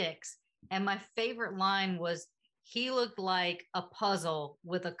 6, and my favorite line was, "He looked like a puzzle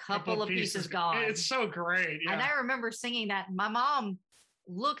with a couple of pieces gone." It's so great. Yeah. And I remember singing that. My mom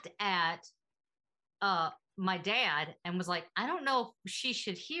looked at my dad and was like, "I don't know if she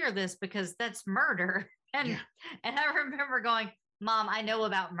should hear this because that's murder." And I remember going, "Mom, I know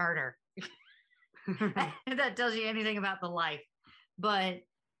about murder." That tells you anything about the life. But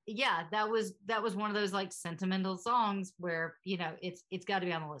yeah, that was one of those like sentimental songs where, you know, it's got to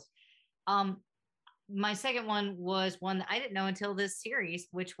be on the list. My second one was one that I didn't know until this series,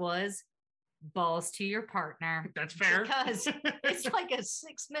 which was Balls to Your Partner. That's fair. Because it's like a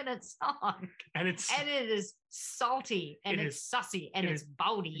 6-minute song. And it is salty and it's sussy and it's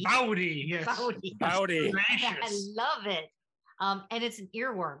bowdy. Bowdy, yes. Bowdy. I love it. And it's an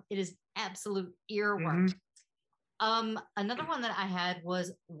earworm. It is absolute earworm. Another one that I had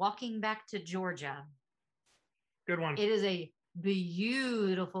was Walking Back to Georgia. Good one. It is a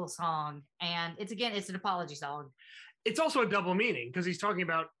beautiful song. And it's an apology song. It's also a double meaning because he's talking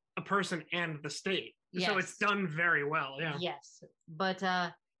about a person and the state. Yes. So it's done very well. Yeah. Yes. But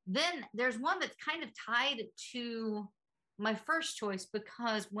then there's one that's kind of tied to my first choice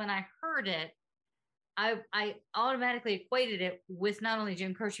because when I heard it, I automatically equated it with not only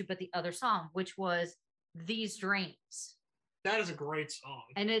Jim Croce, but the other song, which was These Dreams. That is a great song.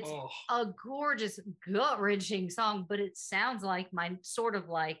 And it's a gorgeous, gut-wrenching song, but it sounds like my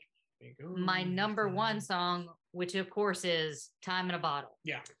number 1 song, which of course is Time in a Bottle.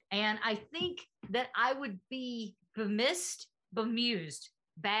 Yeah. And I think that I would be bemused, What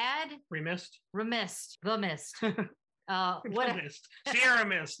Sierra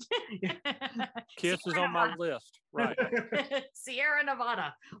Mist. Kiss is on my list. Right. Sierra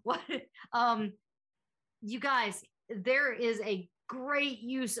Nevada. What you guys, there is a great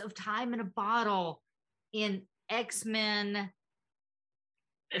use of Time in a Bottle in X-Men,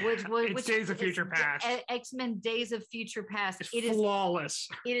 which Days of Future Past. X-Men Days of Future Past. It is flawless.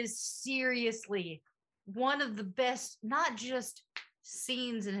 It is seriously one of the best, not just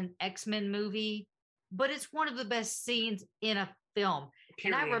scenes in an X-Men movie, but it's one of the best scenes in a film.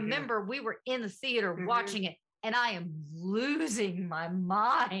 Period, and I remember we were in the theater watching it, and I am losing my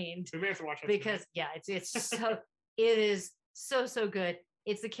mind. We may have to watch it because it's so it is so good.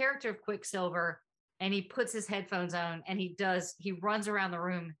 It's the character of Quicksilver, and he puts his headphones on, and he runs around the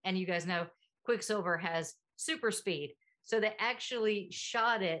room, and you guys know Quicksilver has super speed, so they actually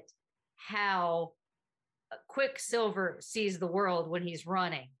shot it how Quicksilver sees the world when he's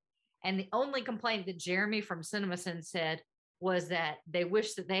running. And the only complaint that Jeremy from CinemaSin said was that they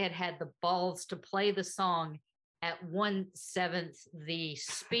wish that they had the balls to play the song at 1/7 the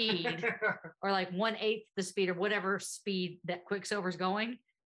speed or like 1/8 the speed or whatever speed that Quicksilver's going,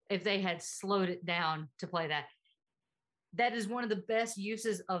 if they had slowed it down to play that. That is one of the best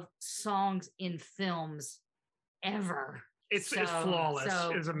uses of songs in films ever. It's flawless.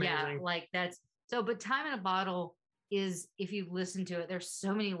 It's amazing. Yeah, but Time in a Bottle is, if you listen to it, there's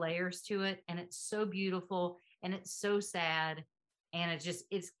so many layers to it, and it's so beautiful, and it's so sad, and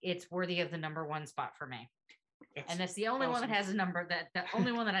it's worthy of the number 1 spot for me. And that's the only one that has a number. The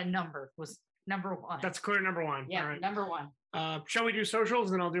only one that I numbered was number 1. That's clear number 1. Yeah, all right. number 1. Shall we do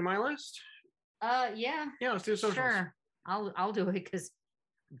socials, and I'll do my list? Yeah. Yeah, let's do socials. Sure, I'll do it because,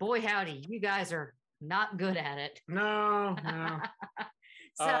 boy howdy, you guys are not good at it. No.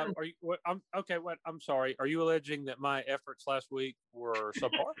 So, I'm sorry. Are you alleging that my efforts last week were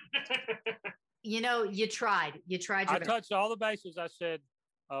subpar? You tried. I touched all the bases. I said,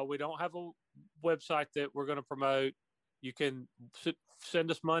 we don't have a website that we're going to promote. You can send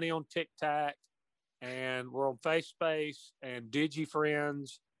us money on TikTok, and we're on FaceSpace and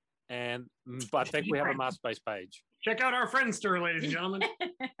DigiFriends, and I think we have a MySpace page. Check out our Friendster, ladies and gentlemen.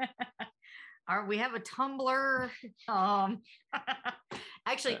 We have a Tumblr.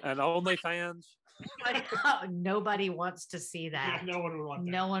 Actually, and OnlyFans. Nobody wants to see that. Yeah, no one would want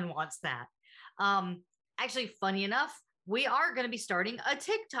that. No one wants that. Actually, funny enough, we are going to be starting a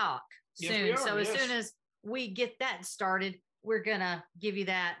TikTok soon. Yes, as soon as we get that started, we're gonna give you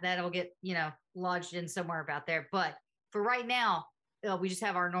that. That'll get lodged in somewhere about there. But for right now, we just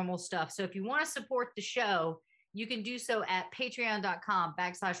have our normal stuff. So if you want to support the show, you can do so at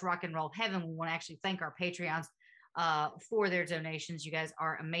patreon.com/rock and roll heaven. We want to actually thank our Patreons for their donations. You guys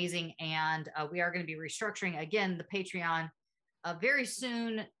are amazing. And we are going to be restructuring again the Patreon very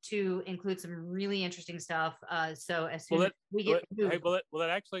soon to include some really interesting stuff. So as soon as we get will it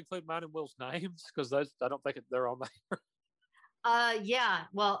actually include mine and Will's names? Because those, I don't think they're on there. Yeah.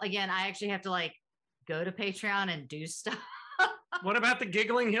 Well, again, I actually have to like go to Patreon and do stuff. What about the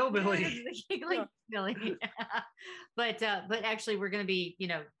giggling hillbilly? The giggling hillbilly. But actually we're going to be,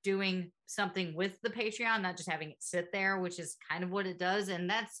 doing something with the Patreon, not just having it sit there, which is kind of what it does. And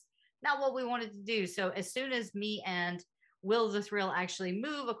that's not what we wanted to do. So as soon as me and Will the Thrill actually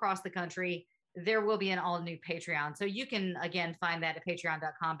move across the country, there will be an all new Patreon. So you can, again, find that at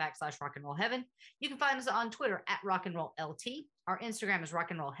patreon.com/rock and roll heaven. You can find us on Twitter at rock and roll LT. Our Instagram is rock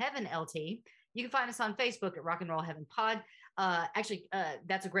and roll heaven LT. You can find us on Facebook at Rock and Roll Heaven Pod.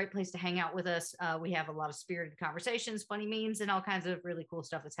 That's a great place to hang out with us. We have a lot of spirited conversations, funny memes, and all kinds of really cool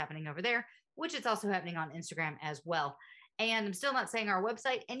stuff that's happening over there, which is also happening on Instagram as well. And I'm still not saying our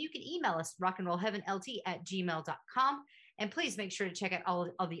website, and you can email us rockandrollheavenlt@gmail.com. And please make sure to check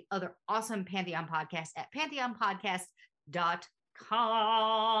out all the other awesome Pantheon podcasts at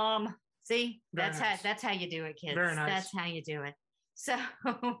pantheonpodcast.com. See, that's how you do it, kids. Very nice. That's how you do it. So,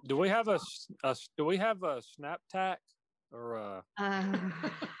 do we have a snap tack or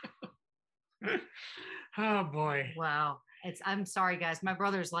Oh boy. Wow. I'm sorry, guys. My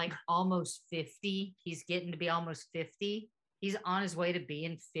brother's like almost 50. He's getting to be almost 50. He's on his way to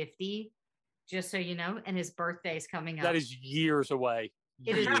being 50, just so you know, and his birthday's coming up. That is years away.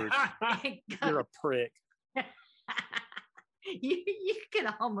 It is. You're a prick. You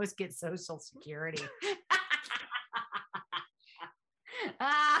can almost get Social Security.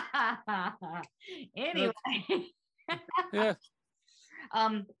 Anyway. Yeah.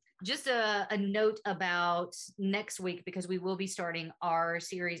 Just a note about next week, because we will be starting our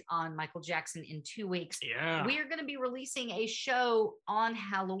series on Michael Jackson in 2 weeks. Yeah. We are going to be releasing a show on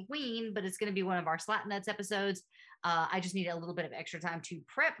Halloween, but it's going to be one of our Slap Nuts episodes. I just need a little bit of extra time to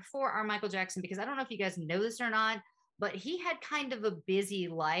prep for our Michael Jackson, because I don't know if you guys know this or not, but he had kind of a busy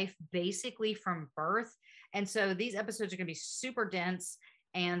life basically from birth. And so these episodes are going to be super dense.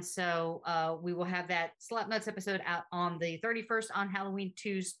 And so we will have that Slap Nuts episode out on the 31st on Halloween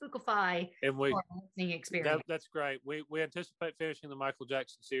to spookify and our listening experience. That's great. We anticipate finishing the Michael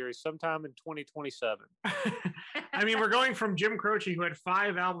Jackson series sometime in 2027. I mean, we're going from Jim Croce, who had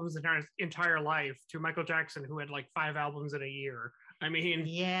 5 albums in his entire life, to Michael Jackson, who had like 5 albums in a year. I mean,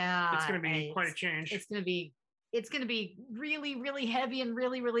 yeah, it's going to be quite a change. It's going to be really, really heavy and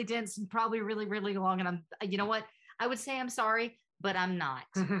really, really dense and probably really, really long. And you know what? I would say I'm sorry, but I'm not.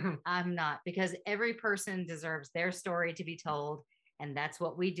 I'm not, because every person deserves their story to be told. And that's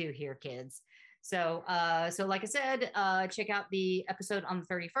what we do here, kids. So like I said, check out the episode on the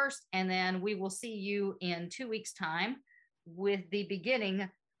 31st, and then we will see you in 2 weeks' time with the beginning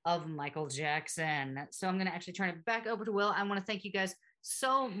of Michael Jackson. So I'm going to actually turn it back over to Will. I want to thank you guys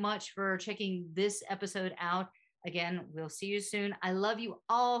so much for checking this episode out. Again, we'll see you soon. I love you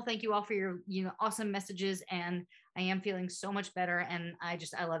all. Thank you all for your, awesome messages. And I am feeling so much better. And I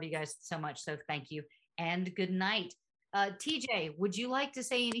love you guys so much. So thank you and good night. TJ, would you like to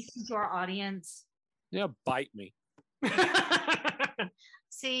say anything to our audience? Yeah, bite me.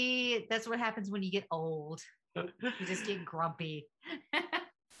 See, that's what happens when you get old. You just get grumpy.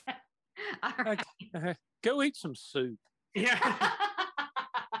 All right. Go eat some soup. Yeah.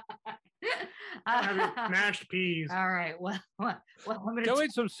 Mashed peas. All right. Well, I'm gonna go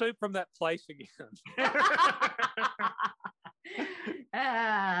eat some soup from that place again.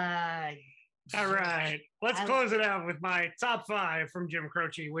 All right. Let's close it out with my top 5 from Jim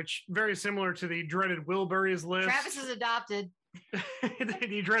Croce, which very similar to the dreaded Wilburys list. Travis is adopted.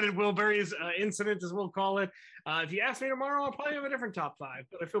 The dreaded Wilburys incident, as we'll call it. If you ask me tomorrow, I'll probably have a different top 5,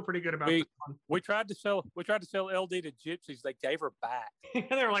 but I feel pretty good about this one. We tried to sell LD to gypsies. They gave her back.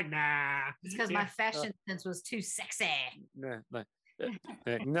 They're like, nah. It's because my fashion sense was too sexy. No,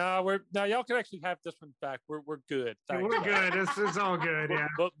 y'all can actually have this one back. We're good. We're good. It's all good. Yeah.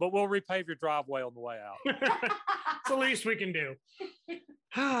 But we'll repave your driveway on the way out. It's the least we can do.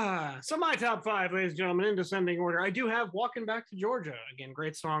 So my top 5, ladies and gentlemen, in descending order. I do have Walking Back to Georgia. Again,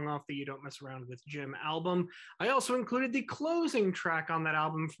 great song off the You Don't Mess Around with Jim album. I also included the closing track on that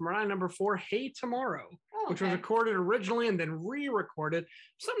album from round number 4, Hey Tomorrow, which was recorded originally and then re-recorded.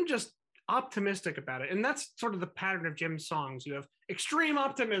 Something just optimistic about it. And that's sort of the pattern of Jim's songs. You have extreme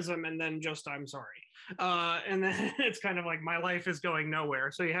optimism and then just I'm sorry. And then it's kind of like my life is going nowhere.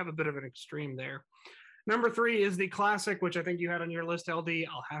 So you have a bit of an extreme there. Number 3 is the classic, which I think you had on your list, LD.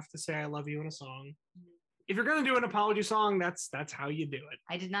 I'll have to say I love you in a song. If you're going to do an apology song, that's how you do it.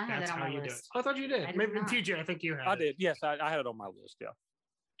 I did not have that on my list. I thought you did. Maybe TJ, I think you had. I did. Yes, I had it on my list. Yeah.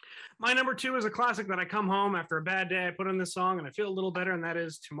 My number 2 is a classic that I come home after a bad day. I put on this song and I feel a little better, and that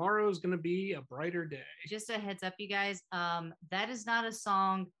is "Tomorrow's Gonna Be a Brighter Day." Just a heads up, you guys. That is not a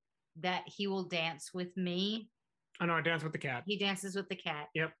song that he will dance with me. I know, I dance with the cat. He dances with the cat.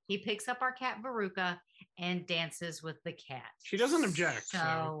 Yep. He picks up our cat Veruca and dances with the cat. She doesn't object.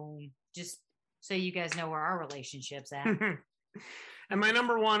 So just so you guys know where our relationship's at. And my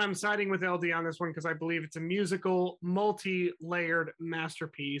number 1, I'm siding with LD on this one because I believe it's a musical, multi-layered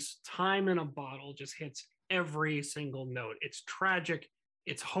masterpiece. Time in a Bottle just hits every single note. It's tragic,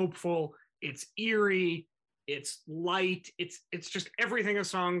 it's hopeful, it's eerie, it's light, it's just everything a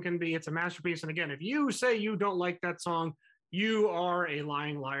song can be. It's a masterpiece. And again, if you say you don't like that song, you are a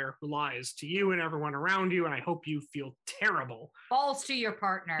lying liar who lies to you and everyone around you, and I hope you feel terrible. Balls to your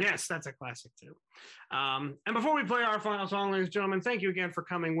partner. Yes, that's a classic too. And before we play our final song, ladies and gentlemen, thank you again for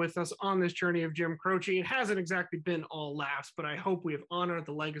coming with us on this journey of Jim Croce. It hasn't exactly been all laughs, but I hope we have honored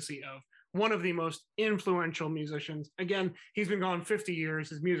the legacy of one of the most influential musicians. Again, he's been gone 50 years.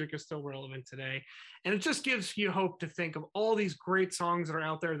 His music is still relevant today. And it just gives you hope to think of all these great songs that are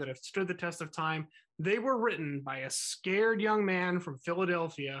out there that have stood the test of time. They were written by a scared young man from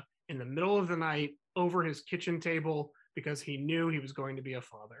Philadelphia in the middle of the night over his kitchen table because he knew he was going to be a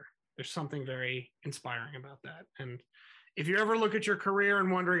father. There's something very inspiring about that. And if you ever look at your career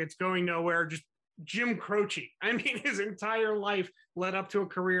and wondering it's going nowhere, just Jim Croce. I mean, his entire life led up to a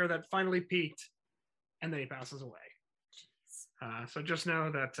career that finally peaked, and then he passes away. So just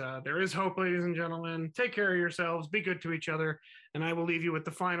know that there is hope, ladies and gentlemen. Take care of yourselves. Be good to each other. And I will leave you with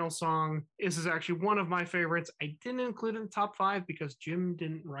the final song. This is actually one of my favorites. I didn't include it in the top 5 because Jim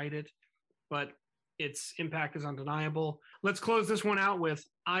didn't write it, but its impact is undeniable. Let's close this one out with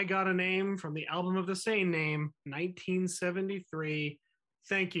 "I Got a Name" from the album of the same name, 1973.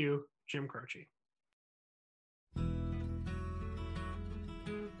 Thank you, Jim Croce.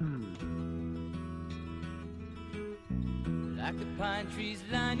 Like the pine trees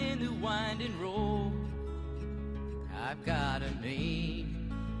lining the winding road, I've got a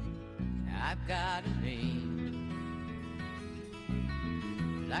name, I've got a name.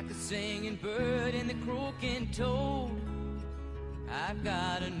 Like a singing bird and the croaking toad, I've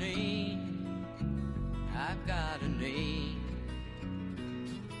got a name, I've got a name.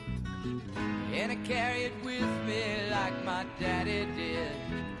 And I carry it with me like my daddy did,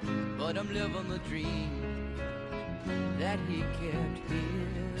 but I'm living the dream that he kept here.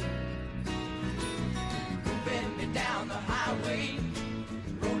 Moving me down the highway,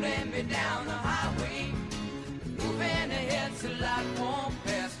 rolling me down the highway, moving ahead so life won't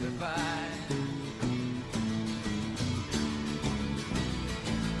pass me by.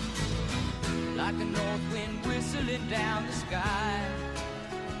 Like a north wind whistling down the sky,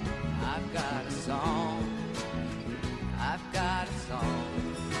 I've got a song, I've got a song.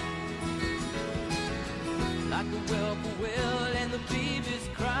 Like the whippoorwill and the babies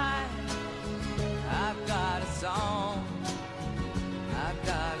cry, I've got a song, I've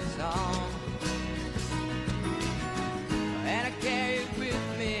got a song. And I carry it with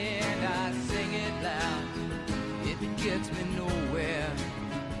me and I sing it loud. If it gets me nowhere,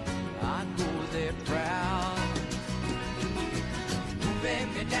 I go there proud.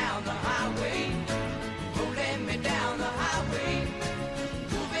 Moving me down the highway, rolling me down the highway,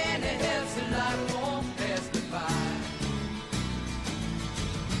 moving ahead so life won't pass me by.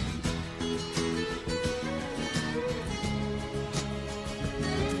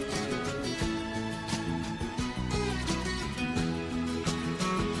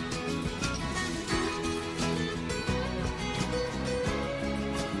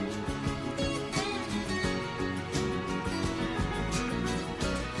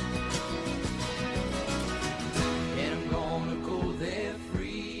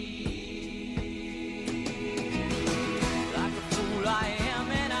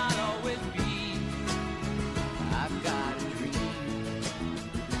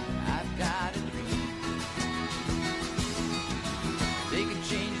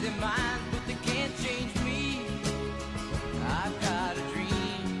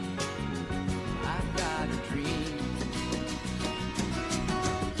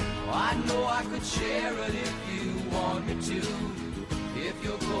 I could share it if you want me to. If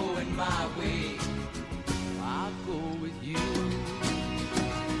you're going my way, I'll go with you.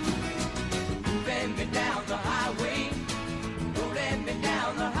 Moving me down the highway, rolling me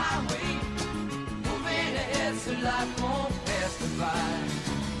down the highway, moving ahead so life won't pass me by.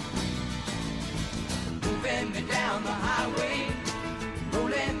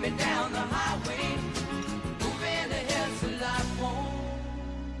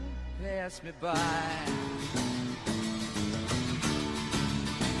 pass me by.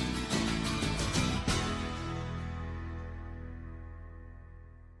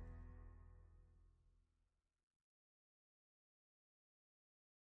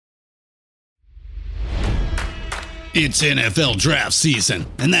 It's NFL draft season,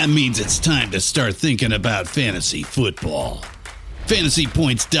 and that means it's time to start thinking about fantasy football.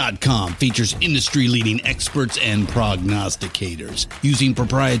 FantasyPoints.com features industry-leading experts and prognosticators using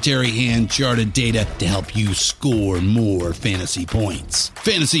proprietary hand-charted data to help you score more fantasy points.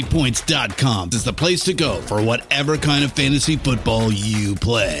 FantasyPoints.com is the place to go for whatever kind of fantasy football you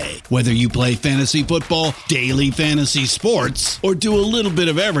play. Whether you play fantasy football, daily fantasy sports, or do a little bit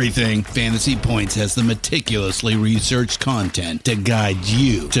of everything, Fantasy Points has the meticulously researched content to guide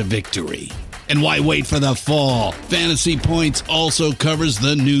you to victory. And why wait for the fall? Fantasy Points also covers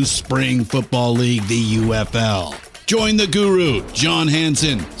the new spring football league, the UFL. Join the guru, John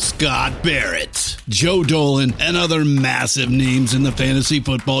Hansen, Scott Barrett, Joe Dolan, and other massive names in the fantasy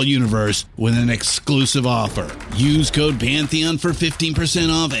football universe with an exclusive offer. Use code Pantheon for 15%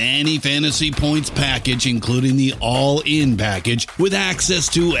 off any Fantasy Points package, including the all-in package, with access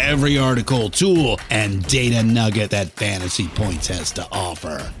to every article, tool, and data nugget that Fantasy Points has to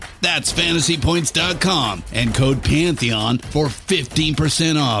offer. That's FantasyPoints.com and code Pantheon for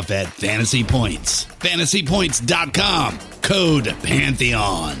 15% off at Fantasy Points. FantasyPoints.com, code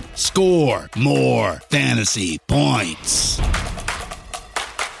Pantheon. Score more fantasy points.